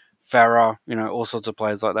 Gillespie, Farah, all sorts of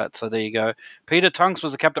players like that. So there you go. Peter Tunks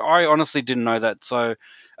was the captain. I honestly didn't know that, so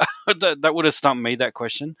that would have stumped me, that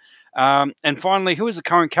question. And finally, who is the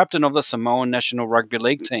current captain of the Samoan National Rugby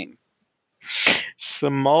League team?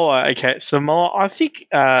 Samoa, okay. Samoa, I think,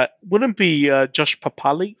 wouldn't be Josh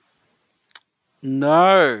Papali?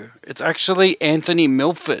 No, it's actually Anthony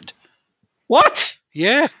Milford. What?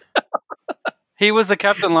 Yeah. He was the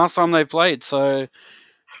captain last time they played, so...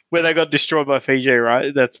 Where they got destroyed by Fiji,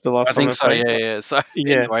 right? That's the last time I think so, yeah. So,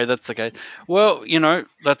 anyway, that's the case. Well,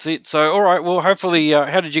 that's it. So, all right, well, hopefully...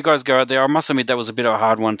 how did you guys go out there? I must admit that was a bit of a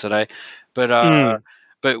hard one today. But,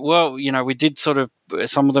 well, we did sort of...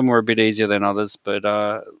 Some of them were a bit easier than others, but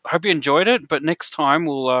hope you enjoyed it. But next time,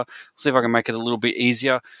 we'll see if I can make it a little bit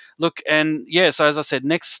easier. Look, and, so as I said,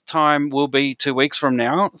 next time will be 2 weeks from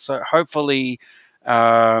now. So, hopefully...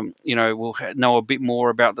 we'll know a bit more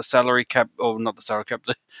about the salary cap, or not the salary cap,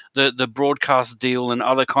 the broadcast deal and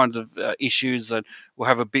other kinds of issues that we'll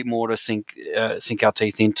have a bit more to sink our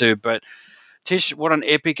teeth into. But Tish, what an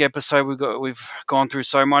epic episode we've got! We've gone through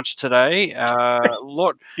so much today.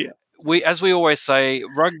 Lot. Yeah. As we always say,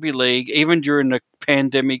 rugby league, even during the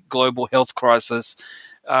pandemic, global health crisis,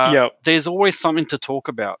 there's always something to talk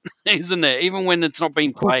about, isn't there? Even when it's not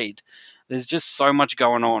being played, there's just so much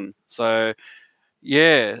going on. So.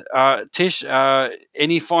 Yeah. Tish,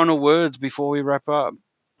 any final words before we wrap up?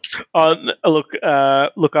 Look,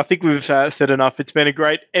 I think we've said enough. It's been a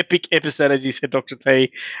great, epic episode, as you said, Dr.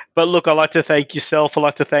 T. But look, I'd like to thank yourself. I'd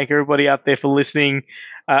like to thank everybody out there for listening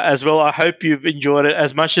as well. I hope you've enjoyed it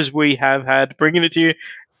as much as we have had bringing it to you.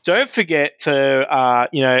 Don't forget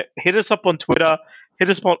to, hit us up on Twitter, hit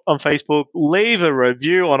us on Facebook, leave a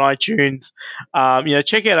review on iTunes.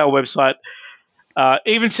 Check out our website.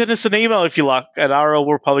 Even send us an email if you like at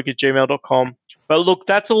rlrepublic@gmail.com. But look,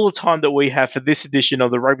 that's all the time that we have for this edition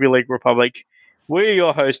of the Rugby League Republic. We're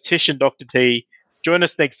your hosts, Tish and Dr. T. Join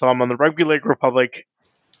us next time on the Rugby League Republic.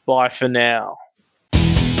 Bye for now.